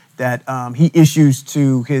document that he issues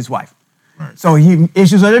to his wife. Right. So he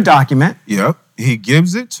issues her a document. Yep. He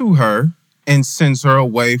gives it to her and sends her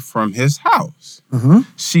away from his house.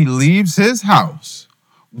 She leaves his house,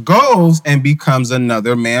 goes and becomes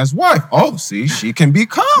another man's wife. Oh, see, she can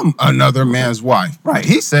become another man's wife. Right.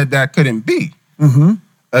 He said that couldn't be.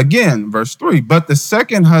 Again, verse 3, but the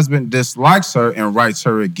second husband dislikes her and writes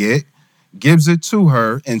her a get, gives it to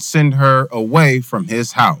her and send her away from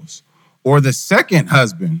his house. Or the second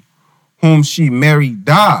husband whom she married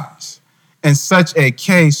dies. In such a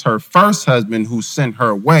case, her first husband who sent her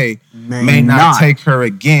away may not take her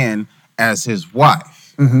again as his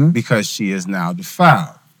wife because she is now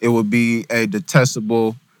defiled. It will be a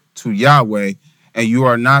detestable to Yahweh, and you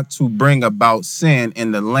are not to bring about sin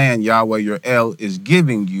in the land Yahweh your El is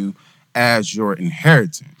giving you as your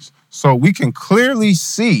inheritance. So we can clearly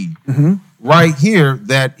see right here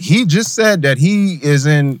that he just said that he is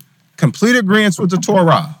in complete agreement with the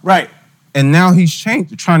Torah. Right. And now he's trying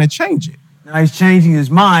to change it. Now he's changing his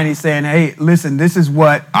mind. He's saying, hey, listen, this is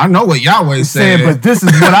what I know what Yahweh said, but this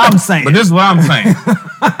is what I'm saying. But this is what I'm saying.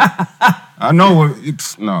 I know what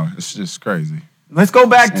it's just crazy. Let's go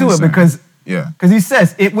back to it because he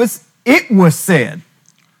says it was said,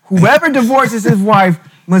 whoever divorces his wife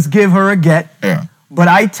must give her a get. Yeah. But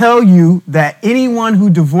I tell you that anyone who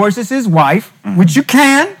divorces his wife, which you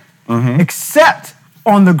can, except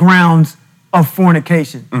on the grounds of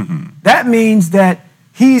fornication. That means that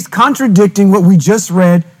he's contradicting what we just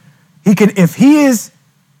read. If he is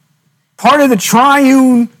part of the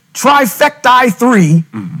triune trifecta 3,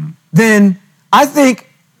 then I think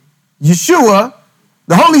Yeshua,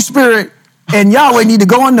 the Holy Spirit, and Yahweh need to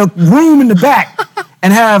go in the room in the back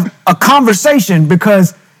and have a conversation,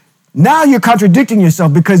 because now you're contradicting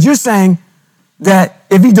yourself, because you're saying that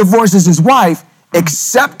if he divorces his wife,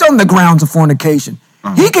 except on the grounds of fornication,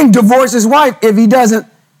 he can divorce his wife if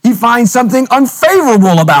he finds something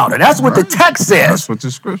unfavorable about her. That's what the text says. That's what the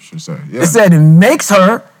scripture says. Yeah. It said it makes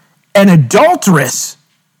her an adulteress.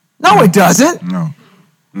 No, it doesn't. No.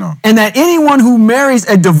 And that anyone who marries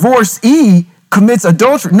a divorcee commits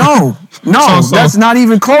adultery. No, that's not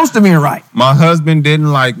even close to being right. My husband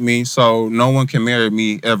didn't like me, so no one can marry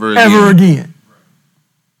me ever again.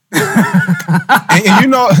 and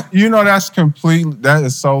you know that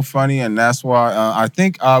is so funny, and that's why I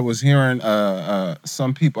think I was hearing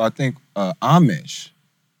some people, I think Amish,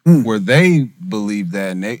 where they believe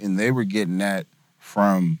that, and they were getting that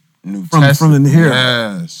from New Testament. From the here.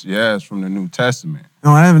 Yes, from the New Testament.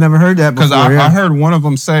 No, I have never heard that before. Because I heard one of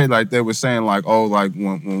them say, like, they were saying, like, oh, like,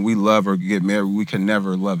 when we love or get married, we can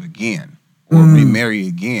never love again or remarry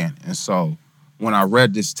again. And so when I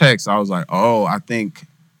read this text, I was like, oh, I think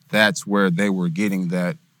that's where they were getting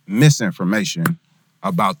that misinformation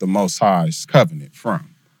about the Most High's covenant from.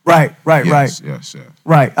 Right. Yes.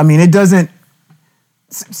 Right. I mean, it doesn't...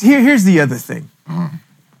 Here's the other thing.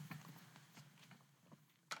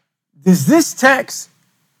 Does this text...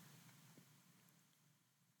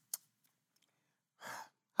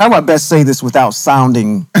 How do I best say this without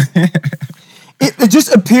sounding... It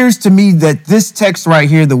just appears to me that this text right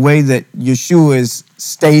here, the way that Yeshua is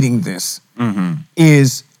stating this,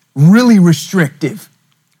 is really restrictive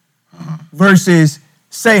versus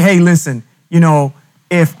say, hey, listen,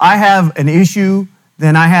 if I have an issue,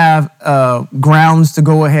 then I have grounds to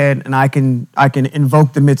go ahead and I can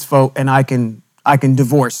invoke the mitzvot and I can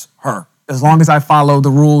divorce her as long as I follow the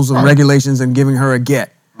rules and regulations and giving her a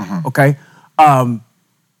get. Okay.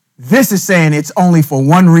 This is saying it's only for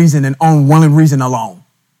one reason and on one reason alone.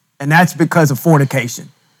 And that's because of fornication.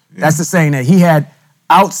 Yeah. That's the saying that he had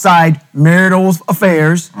outside marital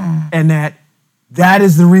affairs and that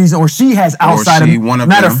is the reason, or she has outside of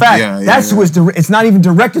matter of fact, it's not even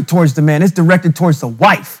directed towards the man, it's directed towards the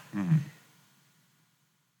wife.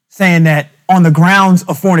 Saying that on the grounds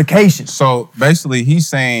of fornication. So basically he's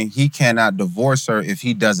saying he cannot divorce her if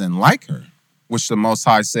he doesn't like her, which the Most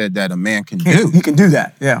High said that a man can do. He can do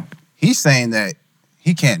that, yeah. He's saying that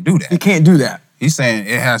he can't do that. He can't do that. He's saying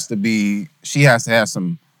she has to have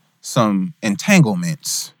some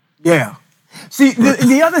entanglements. Yeah. See,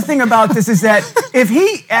 the other thing about this is that if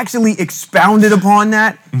he actually expounded upon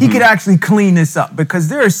that, he could actually clean this up, because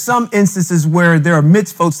there are some instances where there are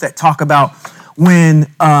mitzvot that talk about when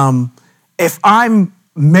if I'm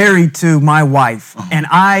married to my wife and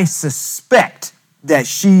I suspect that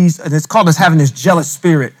it's called as having this jealous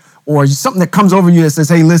spirit, or something that comes over you that says,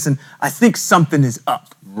 hey, listen, I think something is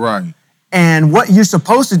up. Right. And what you're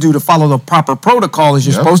supposed to do to follow the proper protocol is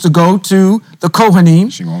you're supposed to go to the Kohanim.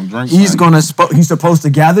 She gonna drink He's supposed to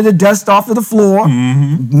gather the dust off of the floor,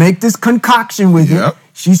 make this concoction with it.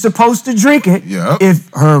 She's supposed to drink it. If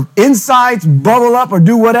her insides bubble up or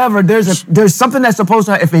do whatever, there's something that's supposed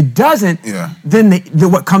to happen. If it doesn't, then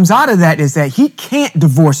what comes out of that is that he can't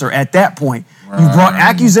divorce her at that point. You brought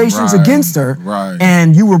accusations against her,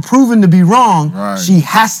 and you were proven to be wrong. She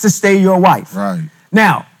has to stay your wife.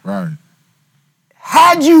 Now,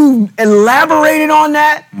 had you elaborated on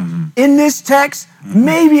that in this text,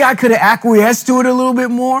 maybe I could have acquiesced to it a little bit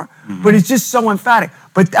more, but it's just so emphatic.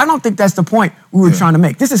 But I don't think that's the point we were trying to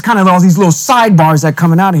make. This is kind of all these little sidebars that are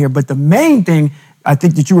coming out of here. But the main thing I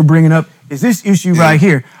think that you were bringing up is this issue right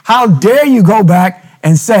here. How dare you go back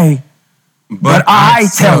and say, but I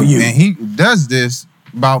tell you. And he does this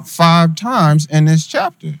about 5 times in this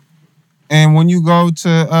chapter. And when you go to,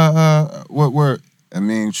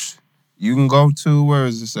 you can go to, where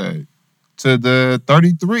does it say? To the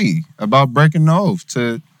 33, about breaking the oath,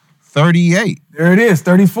 to 38. There it is,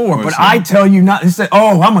 34. But I tell you not, it said,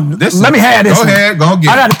 let me have this one. Go ahead, go get it.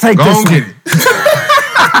 I got to take this one. Go get it.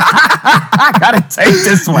 I got to take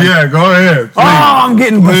this one. Yeah, go ahead. Please. Oh, I'm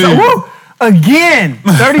getting, again,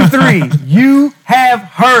 33. You have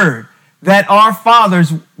heard that our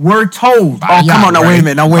fathers were told. Oh, come on, wait a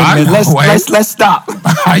minute. Let's stop.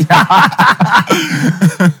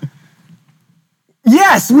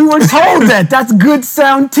 Yes, we were told that. That's good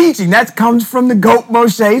sound teaching. That comes from the goat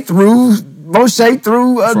Moshe through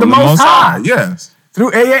the Most High. Yes.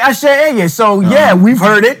 Through Asher. So we've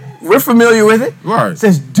heard it. We're familiar with it. Right. It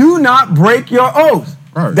says, do not break your oath.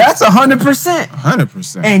 Right. That's 100%.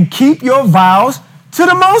 100%. And keep your vows to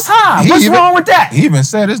the Most High. What's wrong with that? He even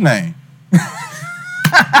said his name.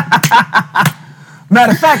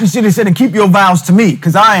 Matter of fact, he should have said, and keep your vows to me,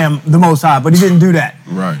 because I am the Most High, but he didn't do that.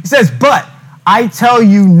 Right. He says, but I tell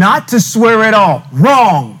you not to swear at all.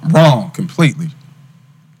 Wrong. Wrong, completely.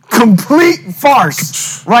 Complete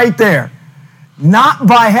farce right there. Not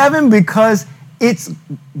by heaven, because it's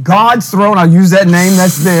God's throne. I'll use that name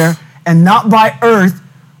that's there. And not by earth,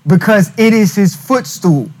 because it is his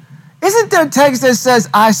footstool. Isn't there a text that says,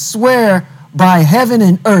 I swear by heaven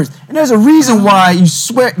and earth? And there's a reason why you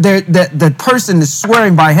swear that the person is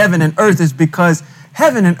swearing by heaven and earth is because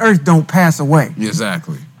heaven and earth don't pass away.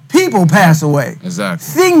 Exactly. People pass away. Exactly.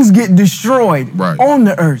 Things get destroyed on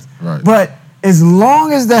the earth. Right. But as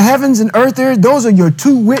long as the heavens and earth are, those are your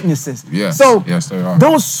 2 witnesses. Yes. So yes, they are.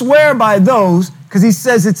 Don't swear by those, because he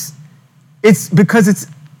says it's because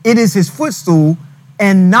it is his footstool,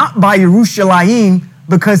 and not by Yerushalayim,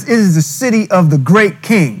 because it is the city of the great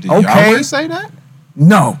king. Did Yahweh say that?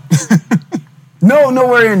 No. No,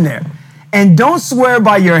 nowhere in there. And don't swear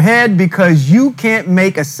by your head, because you can't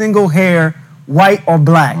make a single hair white or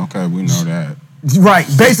black. Okay, we know that. Right.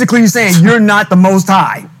 Basically, you're saying you're not the Most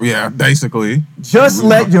High. Yeah, basically. Just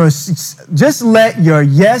let your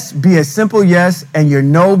yes be a simple yes and your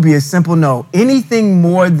no be a simple no. Anything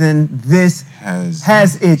more than this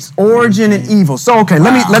has its origin in evil. So, okay,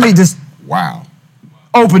 let me just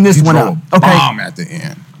open this one up. Okay. Bomb at the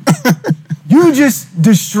end. You just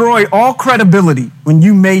destroyed all credibility when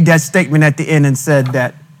you made that statement at the end and said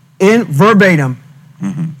that in verbatim,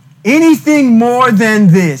 anything more than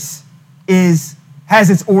this has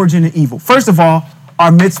its origin in evil. First of all,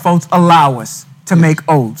 our mitzvot allow us to make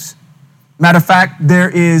oaths. Matter of fact, there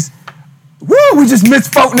is, we just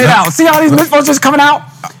mitzvoting it out. See how these mitzvots just coming out?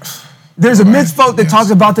 There's a mitzvot that talks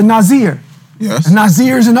about the Nazir. Yes. The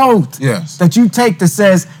Nazir is an oath that you take that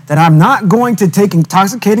says that I'm not going to take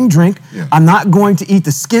intoxicating drink. I'm not going to eat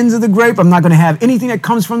the skins of the grape. I'm not going to have anything that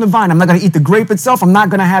comes from the vine. I'm not going to eat the grape itself. I'm not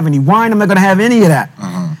going to have any wine. I'm not going to have any of that.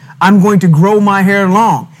 I'm going to grow my hair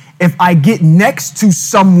long. If I get next to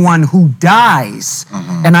someone who dies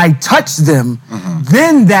and I touch them,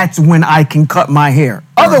 then that's when I can cut my hair.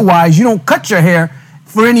 Otherwise, you don't cut your hair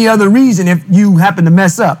for any other reason if you happen to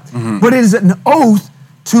mess up. But it is an oath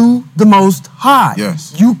to the Most High.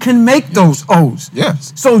 Yes. You can make those oaths.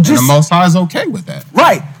 Yes. So and the Most High is okay with that.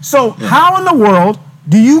 Right. So how in the world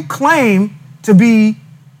do you claim to be,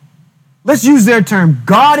 let's use their term,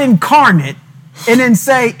 God incarnate, and then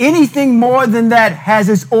say anything more than that has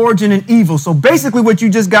its origin in evil? So basically what you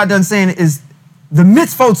just got done saying is the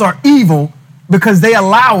mitzvot are evil because they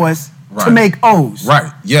allow us to make oaths.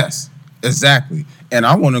 Right, yes, exactly. And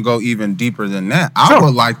I want to go even deeper than that. I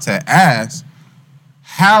would like to ask,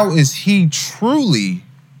 how is he truly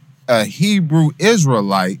a Hebrew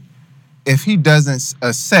Israelite if he doesn't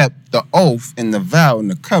accept the oath and the vow and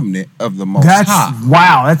the covenant of the Most High?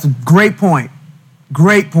 Wow, that's a great point.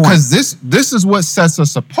 Great point. Because this is what sets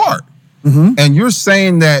us apart. And you're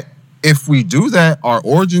saying that if we do that, our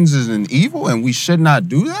origins is in evil and we should not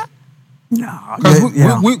do that? No.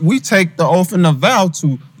 Because we take the oath and the vow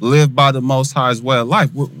to live by the Most High's way of life.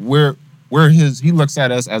 He looks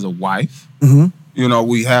at us as a wife. You know,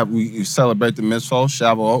 we celebrate the mitzvot,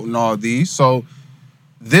 Shavuot, and all these. So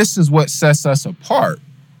this is what sets us apart.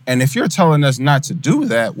 And if you're telling us not to do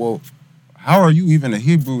that, well, how are you even a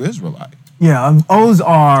Hebrew Israelite? Yeah, those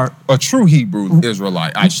are... A true Hebrew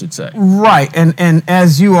Israelite, I should say. Right, and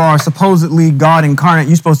as you are supposedly God incarnate,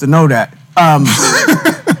 you're supposed to know that.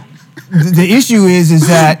 The issue is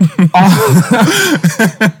that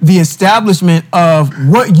the establishment of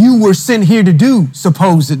what you were sent here to do,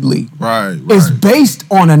 supposedly, is based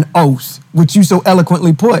on an oath, which you so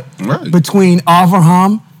eloquently put, between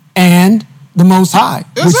Abraham and the Most High,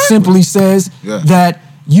 which simply says that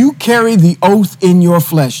you carry the oath in your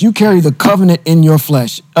flesh. You carry the covenant in your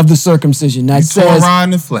flesh of the circumcision. That says Torah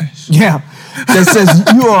in the flesh. Yeah. That says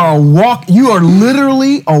you are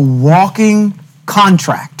literally a walking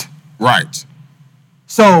contract. Right.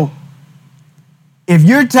 So if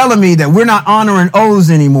you're telling me that we're not honoring oaths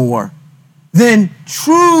anymore, then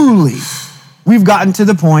truly we've gotten to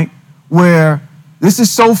the point where this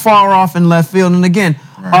is so far off in left field. And again,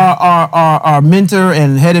 our mentor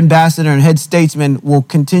and head ambassador and head statesman will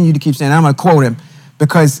continue to keep saying, I'm going to quote him,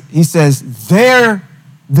 because he says, they're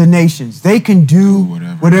the nations. They can do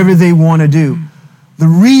whatever they want to do. The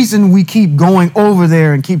reason we keep going over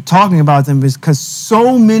there and keep talking about them is because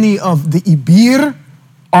so many of the Ibir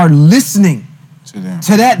are listening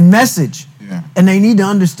to that message. Yeah. And they need to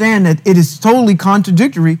understand that it is totally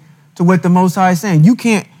contradictory to what the Most High is saying. You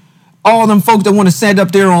can't, all them folks that want to stand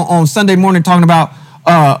up there on Sunday morning talking about,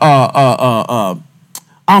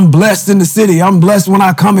 I'm blessed in the city. I'm blessed when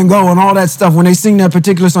I come and go and all that stuff. When they sing that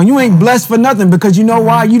particular song, you ain't blessed for nothing, because you know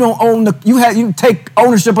why? You don't own you take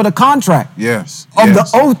ownership of the contract. Yes. Of the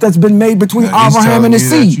oath that's been made between Abraham and his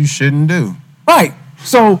seed. You shouldn't do. Right.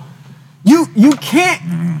 So you can't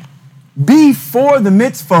be for the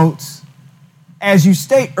mitzvot, as you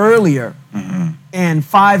state earlier in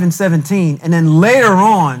 5 and 17, and then later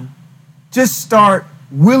on just start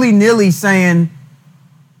willy-nilly saying,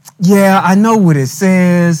 yeah, I know what it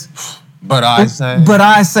says. But I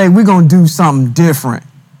say we're going to do something different.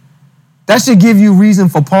 That should give you reason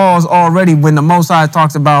for pause already when the Most High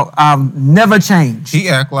talks about I've never changed. He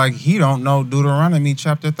act like he don't know Deuteronomy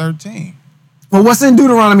chapter 13. Well, what's in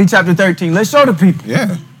Deuteronomy chapter 13? Let's show the people.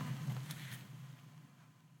 Yeah.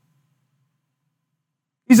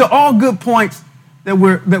 These are all good points that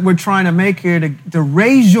we're trying to make here to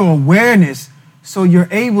raise your awareness so you're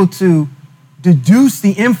able to deduce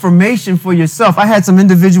the information for yourself. I had some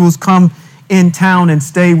individuals come in town and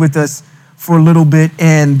stay with us for a little bit,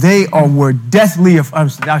 and they were deathly,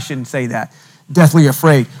 I shouldn't say that, deathly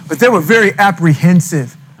afraid, but they were very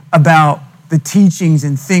apprehensive about the teachings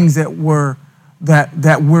and things that we're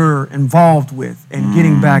involved with and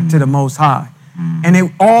getting back to the Most High. And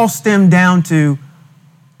it all stemmed down to,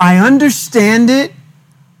 I understand it,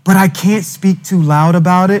 but I can't speak too loud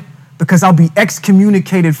about it because I'll be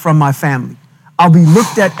excommunicated from my family. I'll be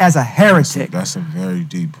looked at as a heretic. That's a very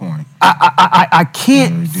deep point. I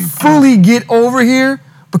can't fully get over here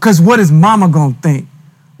because what is mama gonna think?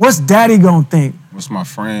 What's daddy gonna think? What's my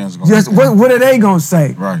friends gonna think? What are they gonna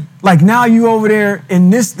say? Right. Like now you over there in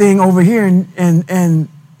this thing over here and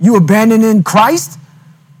you abandoning Christ?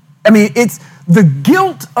 I mean, it's the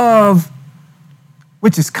guilt of,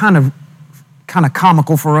 which is kind of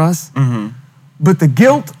comical for us, but the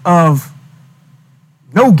guilt of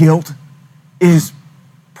no guilt is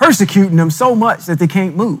persecuting them so much that they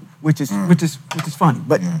can't move, which is funny.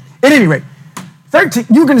 But at any rate, 13.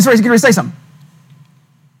 You were going to say something.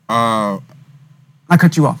 I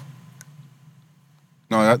cut you off.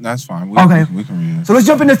 No, that's fine. We can read it. So let's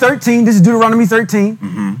jump into 13. This is Deuteronomy 13.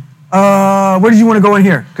 Where did you want to go in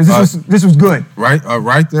here? Because this was good. Right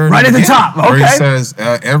there. Right at the top. Okay. Where he says,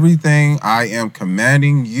 everything I am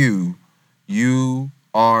commanding you, you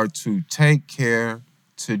are to take care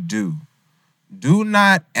to do. Do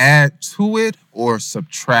not add to it or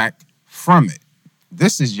subtract from it.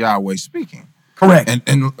 This is Yahweh speaking. Correct.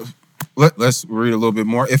 And let's read a little bit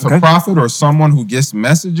more. If a prophet or someone who gets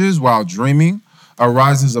messages while dreaming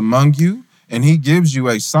arises among you, and he gives you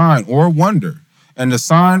a sign or wonder, and the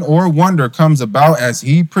sign or wonder comes about as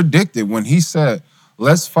he predicted when he said,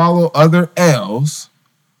 let's follow other Els,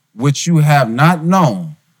 which you have not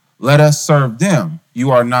known. Let us serve them.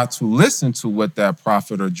 You are not to listen to what that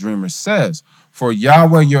prophet or dreamer says. For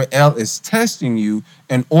Yahweh your El is testing you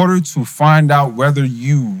in order to find out whether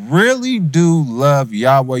you really do love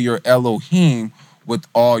Yahweh your Elohim with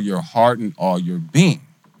all your heart and all your being.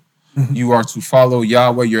 You are to follow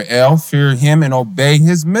Yahweh your El, fear him, and obey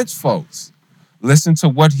his mitzvot. Listen to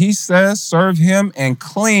what he says, serve him, and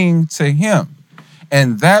cling to him.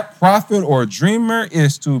 And that prophet or dreamer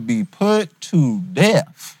is to be put to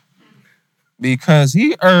death, because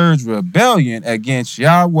he urged rebellion against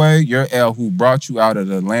Yahweh your El, who brought you out of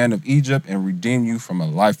the land of Egypt and redeemed you from a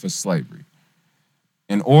life of slavery,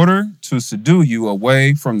 in order to seduce you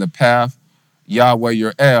away from the path Yahweh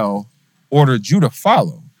your El ordered you to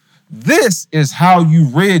follow. This is how you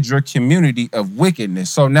rid your community of wickedness.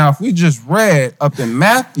 So now if we just read up in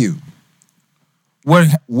Matthew, what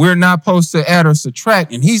we're not supposed to add or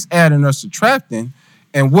subtract, and he's adding or subtracting,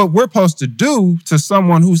 and what we're supposed to do to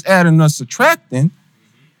someone who's adding or subtracting.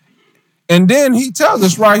 And then he tells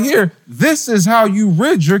us right here, this is how you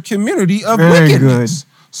rid your community of wickedness. Good.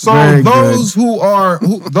 So Very those good.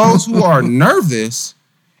 Those who are nervous,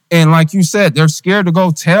 and like you said, they're scared to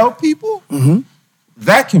go tell people,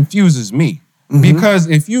 that confuses me. Because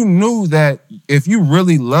if you knew that, if you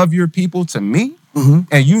really love your people to me,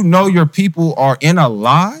 and you know your people are in a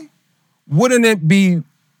lie, wouldn't it be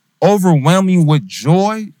overwhelming with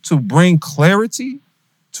joy to bring clarity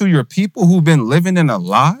to your people who've been living in a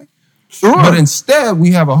lie? Sure. But instead,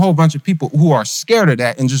 we have a whole bunch of people who are scared of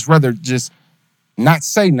that and just rather just not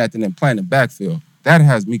say nothing and play in the backfield. That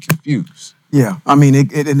has me confused. Yeah, I mean,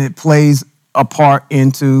 it plays a part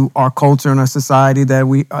into our culture and our society that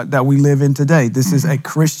we live in today. This is a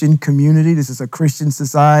Christian community. This is a Christian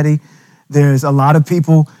society. There's a lot of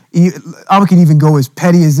people. I can even go as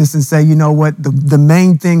petty as this and say, you know what? The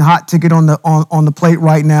main thing, hot ticket on the plate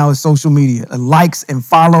right now is social media, likes and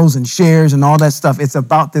follows and shares and all that stuff. It's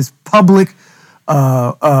about this public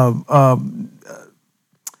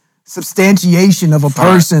substantiation of a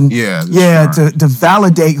person, to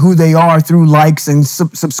validate who they are through likes and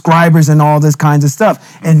subscribers and all this kinds of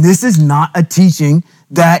stuff. And this is not a teaching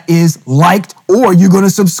that is liked or you're going to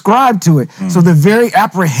subscribe to it. So they're very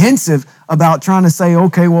apprehensive about trying to say,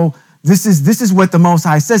 okay, well, this is what the Most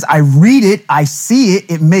High says. I read it, I see it,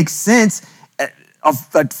 it makes sense. A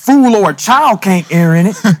fool or a child can't err in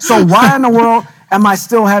it. So why in the world am I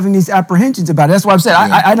still having these apprehensions about it? That's why I've said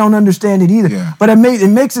I don't understand it either. Yeah. But it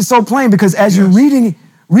makes it so plain, because as you're reading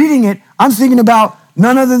it, I'm thinking about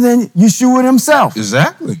none other than Yeshua himself.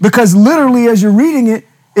 Exactly. Because literally as you're reading it,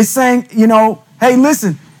 it's saying, hey,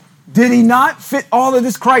 listen, did he not fit all of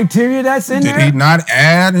this criteria that's in there? Did he not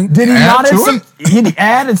add and Did he add not to it? Did he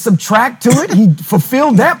add and subtract to it? He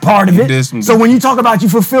fulfilled that part of it. So when you talk about you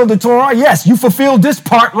fulfilled the Torah, yes, you fulfilled this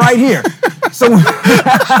part right here. So and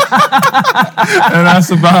that's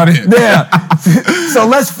about it. Yeah. So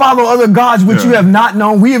let's follow other gods which you have not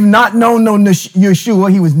known. We have not known no Yeshua.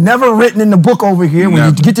 He was never written in the book over here. When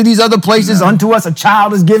you get to these other places, unto us a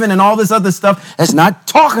child is given and all this other stuff, that's not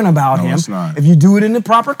talking about him. It's not. If you do it in the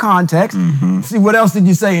proper context. See, what else did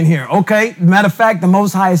you say in here? Okay, matter of fact, the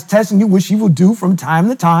Most High is testing you, which he will do from time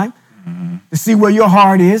to time, to see where your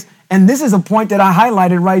heart is. And this is a point that I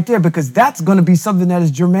highlighted right there, because that's going to be something that is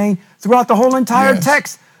germane throughout the whole entire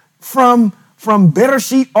text, from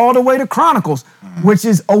Bereshit all the way to Chronicles, which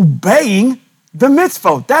is obeying the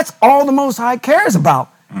mitzvot. That's all the Most High cares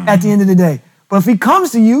about at the end of the day. But if he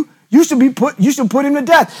comes to you, you should put him to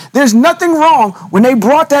death. There's nothing wrong when they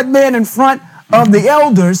brought that man in front of the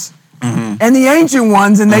elders and the ancient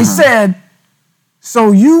ones, and they said,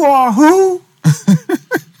 so you are who?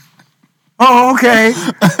 Oh, okay.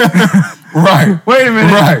 Right. Wait a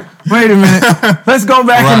minute. Right. Wait a minute. Let's go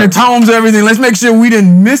back in the tomes, everything. Let's make sure we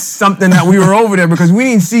didn't miss something that we were over there, because we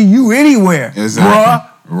didn't see you anywhere.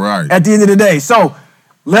 Exactly. Right. At the end of the day. So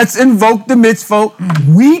let's invoke the mitzvot.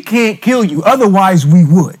 We can't kill you. Otherwise, we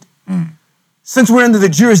would. Since we're under the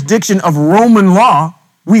jurisdiction of Roman law,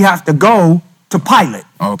 we have to go to Pilate.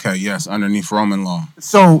 Okay, yes, underneath Roman law.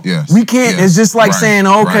 So we can't, it's just like saying,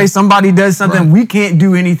 okay, somebody does something, we can't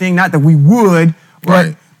do anything, not that we would,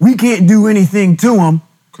 but we can't do anything to them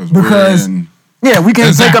because we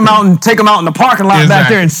can't take them out in the parking lot back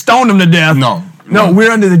there and stone them to death. No,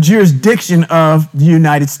 we're under the jurisdiction of the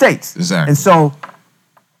United States. Exactly. And so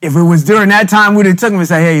if it was during that time, we'd have took them and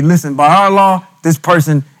say, hey, listen, by our law, this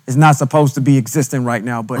person is not supposed to be existing right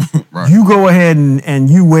now, but you go ahead and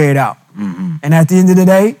you weigh it out. And at the end of the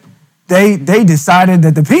day, they decided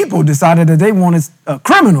that the people decided that they wanted a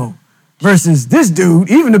criminal versus this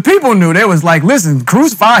dude. Even the people knew. They was like, listen,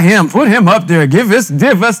 crucify him, put him up there, give us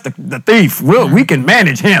the thief. We can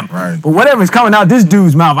manage him. Right. But whatever's coming out this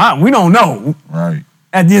dude's mouth, we don't know. Right.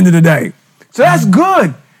 At the end of the day. So that's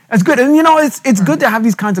good. That's good. And it's good to have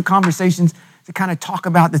these kinds of conversations to kind of talk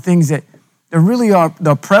about the things that really are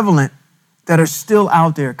prevalent, that are still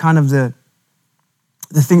out there, kind of the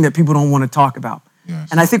the thing that people don't want to talk about. Yes.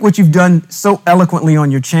 And I think what you've done so eloquently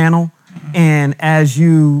on your channel, and as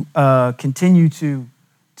you continue to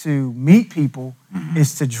meet people,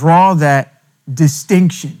 is to draw that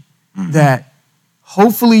distinction that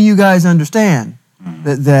hopefully you guys understand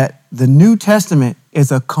that the New Testament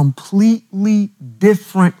is a completely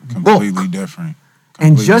different book. Completely different.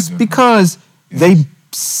 And just because they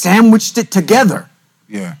sandwiched it together,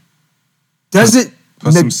 doesn't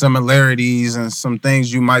put some similarities and some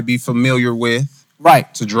things you might be familiar with,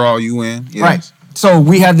 right, to draw you in. Yes. Right. So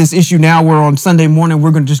we have this issue now where on Sunday morning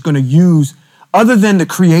we're just going to use, other than the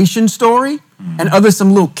creation story and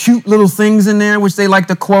some little cute little things in there which they like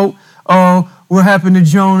to quote. Oh, what happened to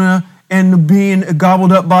Jonah and being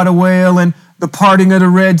gobbled up by the whale and the parting of the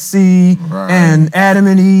Red Sea, and Adam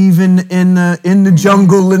and Eve in the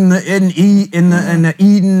jungle in the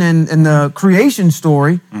Eden and the creation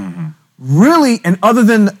story. Really, and other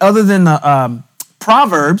than the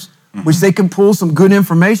Proverbs, which they can pull some good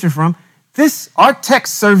information from, our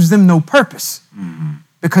text serves them no purpose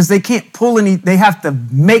because they can't pull any. They have to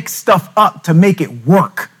make stuff up to make it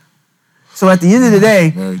work. So at the end of the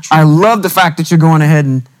day, I love the fact that you're going ahead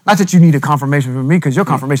and, not that you need a confirmation from me, because your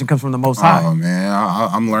confirmation comes from the Most High. Oh, man,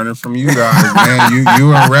 I'm learning from you guys, man.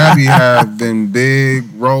 You and Rabbi have been big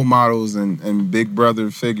role models and big brother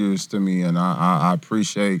figures to me, and I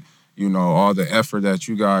appreciate, all the effort that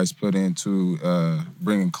you guys put into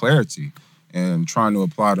bringing clarity and trying to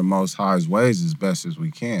apply the Most High's ways as best as we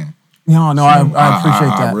can. No, I appreciate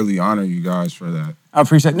that. I really honor you guys for that. I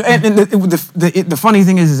appreciate it. And the funny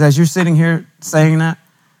thing is as you're sitting here saying that,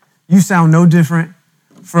 you sound no different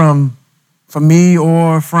from me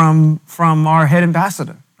or from our head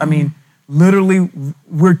ambassador. I mean, literally,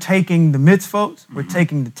 we're taking the mitzvot, we're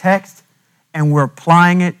taking the text, and we're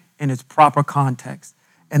applying it in its proper context.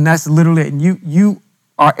 And that's literally, and you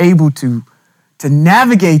are able to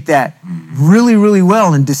navigate that really, really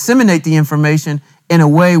well and disseminate the information in a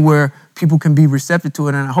way where people can be receptive to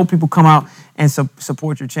it. And I hope people come out and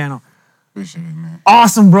support your channel. Appreciate it, man.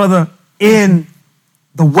 Awesome, brother. In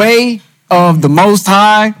the way of the Most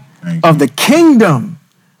High, of the kingdom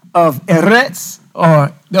of Eretz,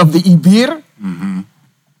 or of the Ibir,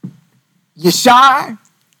 Yishai,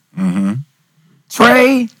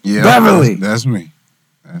 Trey, Beverly. That's me.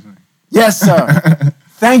 Yes, sir.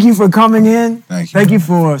 Thank you for coming in. Thank you. You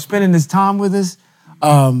for spending this time with us.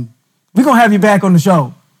 We're going to have you back on the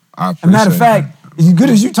show. I appreciate As a matter of fact, as good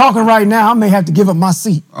as you're talking right now, I may have to give up my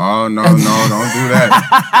seat. Oh, no, don't do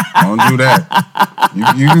that. Don't do that.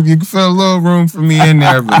 You can feel a little room for me in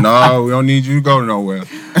there, but no, we don't need you to go nowhere.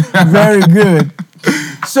 Very good.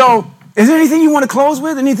 So, is there anything you want to close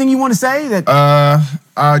with? Anything you want to say?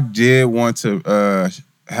 I did want to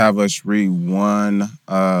have us read one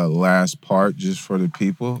last part just for the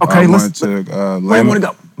people. Okay, where you want to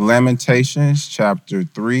go? Lamentations chapter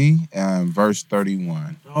 3 and verse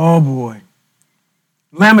 31. Oh, boy.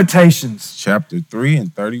 Lamentations. Chapter 3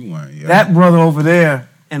 and 31, yeah. That brother over there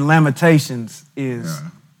in Lamentations is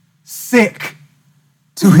sick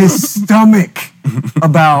to his stomach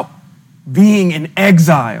about being in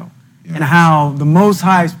exile and how the Most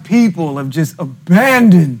High's people have just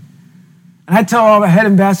abandoned. And I tell our head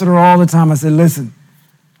ambassador all the time, I said, listen,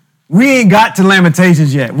 we ain't got to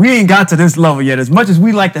Lamentations yet. We ain't got to this level yet. As much as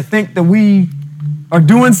we like to think that we are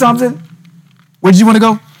doing something, where did you want to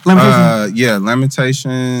go? Lamentations?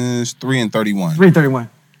 Lamentations 3 and 31. 3:31.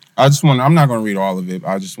 I'm not going to read all of it.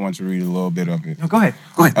 I just want to read a little bit of it. No, go ahead.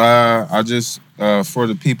 I just, for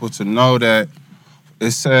the people to know that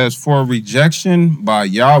it says, for rejection by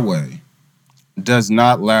Yahweh does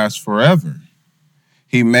not last forever.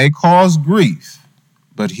 He may cause grief,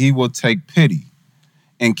 but he will take pity,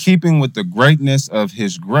 in keeping with the greatness of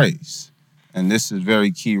his grace. And this is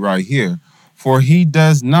very key right here. For he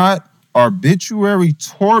does not arbitrarily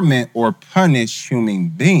torment or punish human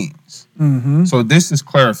beings. So this is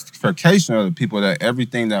clarification of the people that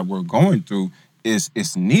everything that we're going through is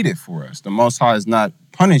needed for us. The Most High is not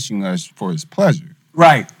punishing us for his pleasure.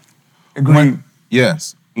 Right. Agreed.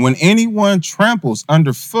 When anyone tramples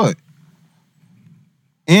underfoot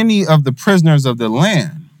any of the prisoners of the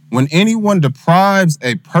land, when anyone deprives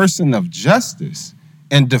a person of justice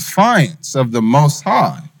in defiance of the Most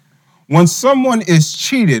High, when someone is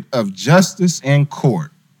cheated of justice in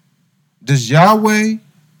court, does Yahweh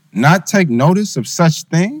not take notice of such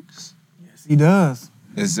things? Yes, he does.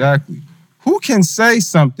 Exactly. Who can say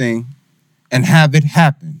something and have it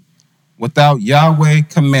happen without Yahweh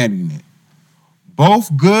commanding it?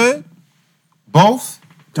 Both good,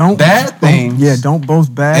 bad things. Don't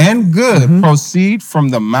both bad and good proceed from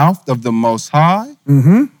the mouth of the Most High.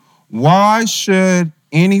 Why should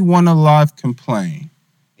anyone alive complain?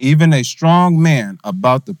 even a strong man,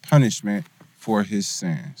 about the punishment for his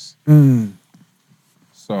sins.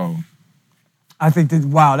 So, I think that,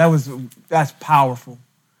 wow, that's powerful,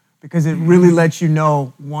 because it really lets you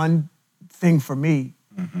know one thing for me.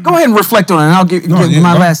 Go ahead and reflect on it, and I'll give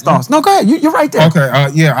my last thoughts. No, go ahead. You're right there. Okay.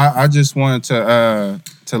 I just wanted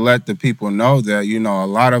to let the people know that, you know, a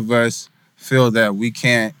lot of us feel that we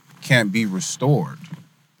can't be restored.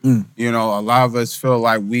 You know, a lot of us feel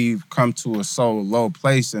like we've come to a so low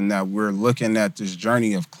place, and that we're looking at this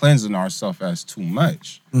journey of cleansing ourselves as too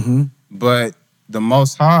much. But the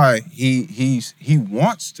Most High, he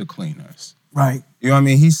wants to clean us. Right. You know what I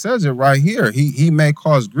mean? He says it right here. He may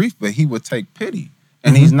cause grief, but he would take pity.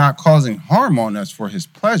 And he's not causing harm on us for his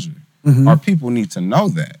pleasure. Our people need to know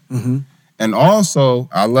that. And also,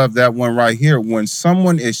 I love that one right here. When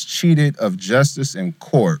someone is cheated of justice in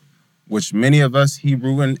court, which many of us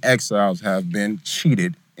Hebrew and exiles have been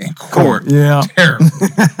cheated in court. Yeah. Terrible.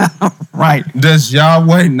 Right. Does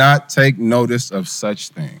Yahweh not take notice of such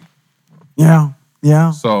thing? Yeah.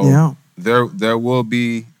 So there will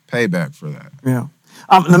be payback for that. Yeah.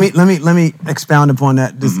 Let me expound upon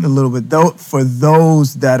that just a little bit. Though, for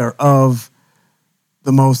those that are of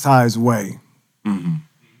the Most High's way,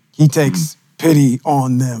 he takes pity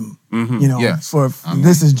on them. You know,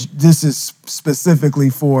 this is specifically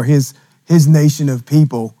for his nation of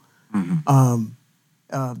people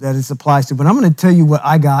that it applies to. But I'm going to tell you what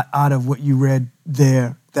I got out of what you read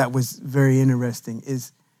there that was very interesting.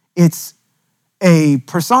 It's a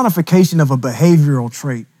personification of a behavioral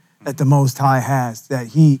trait that the Most High has, that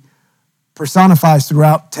he personifies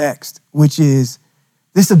throughout text, which is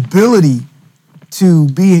this ability to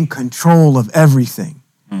be in control of everything.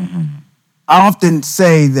 I often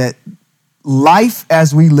say that life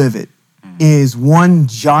as we live it is one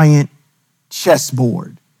giant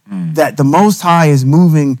chessboard, that the Most High is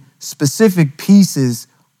moving specific pieces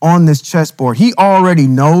on this chessboard. He already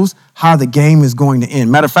knows how the game is going to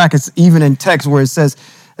end. Matter of fact, it's even in text where it says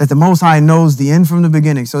that the Most High knows the end from the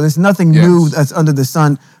beginning. So there's nothing new that's under the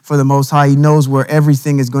sun for the Most High. He knows where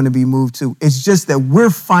everything is going to be moved to. It's just that we're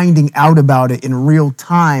finding out about it in real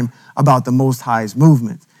time about the Most High's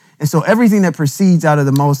movements. And so everything that proceeds out of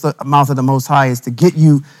the mouth of the Most High is to get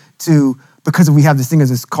you to, because we have this thing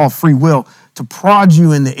that's called free will, to prod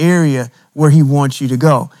you in the area where he wants you to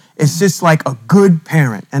go. It's just like a good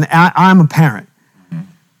parent. And I'm a parent.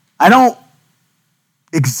 I don't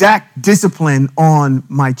exact discipline on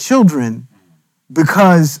my children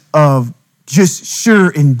because of just sheer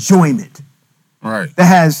enjoyment. Right. That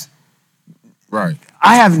has, right.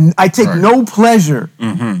 I take no pleasure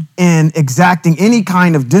in exacting any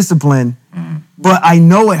kind of discipline, but I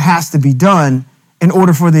know it has to be done in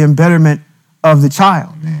order for the betterment of the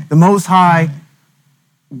child. The Most High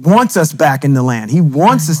wants us back in the land. He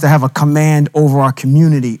wants us to have a command over our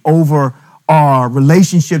community, over our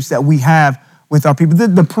relationships that we have with our people.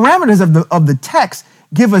 The parameters of the text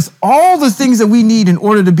give us all the things that we need in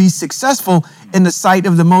order to be successful in the sight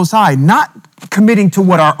of the Most High, not committing to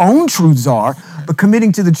what our own truths are, but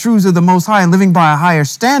committing to the truths of the Most High and living by a higher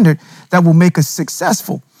standard that will make us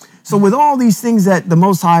successful. So with all these things that the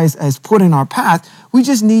Most High has put in our path, we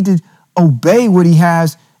just need to obey what he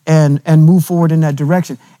has and move forward in that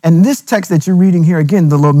direction. And this text that you're reading here, again,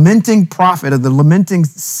 the lamenting prophet or the lamenting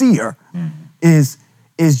seer is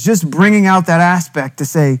just bringing out that aspect to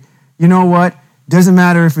say, you know what? Doesn't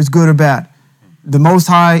matter if it's good or bad. The Most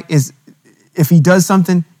High is, if he does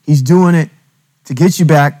something, he's doing it to get you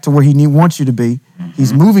back to where he wants you to be.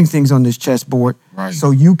 He's moving things on this chessboard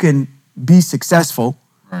so you can be successful.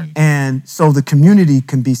 And so the community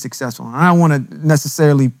can be successful. And I don't want to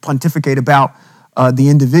necessarily pontificate about the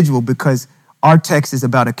individual, because our text is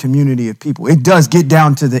about a community of people. It does get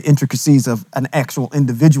down to the intricacies of an actual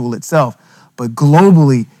individual itself, but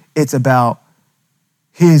globally, it's about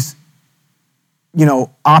his,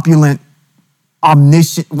 opulent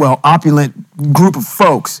group of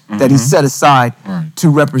folks that he set aside to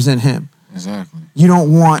represent him. Exactly. You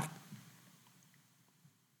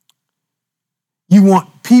want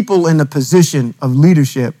people in a position of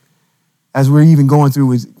leadership, as we're even going through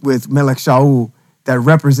with Melech Shaul, that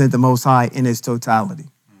represent the Most High in his totality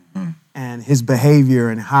and his behavior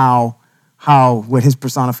and what his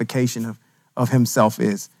personification of himself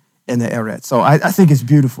is in the Eret. So I think it's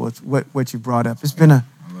beautiful. It's what you brought up. It's been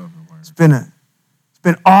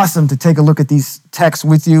awesome to take a look at these texts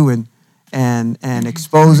with you and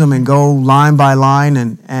expose them and go line by line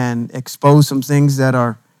and expose some things that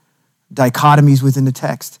are dichotomies within the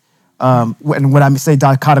text. And when I say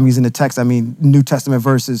dichotomies in the text, I mean New Testament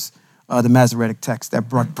versus the Masoretic text that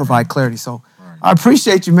provide clarity. So I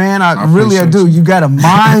appreciate you, man. I really do. You got a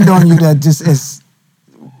mind on you that just is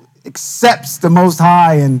accepts the Most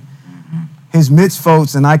High and his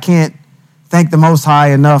mitzvot, and I can't thank the Most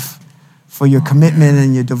High enough for your commitment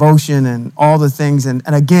and your devotion and all the things. And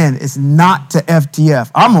again, it's not to FTF.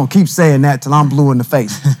 I'm going to keep saying that till I'm blue in the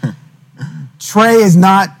face. Trey is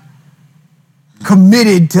not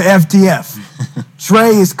committed to FTF. Trey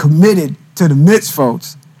is committed to the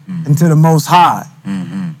mitzvot and to the Most High.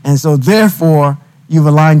 And so therefore, you've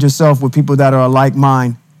aligned yourself with people that are like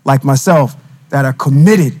mind, like myself, that are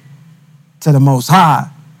committed to the Most High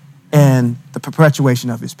and the perpetuation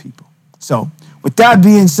of his people. So with that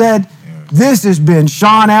being said, this has been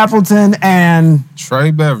Sean Appleton and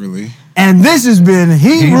Trey Beverly. And this has been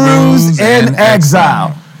Hebrews in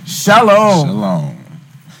Exile. Shalom. Shalom.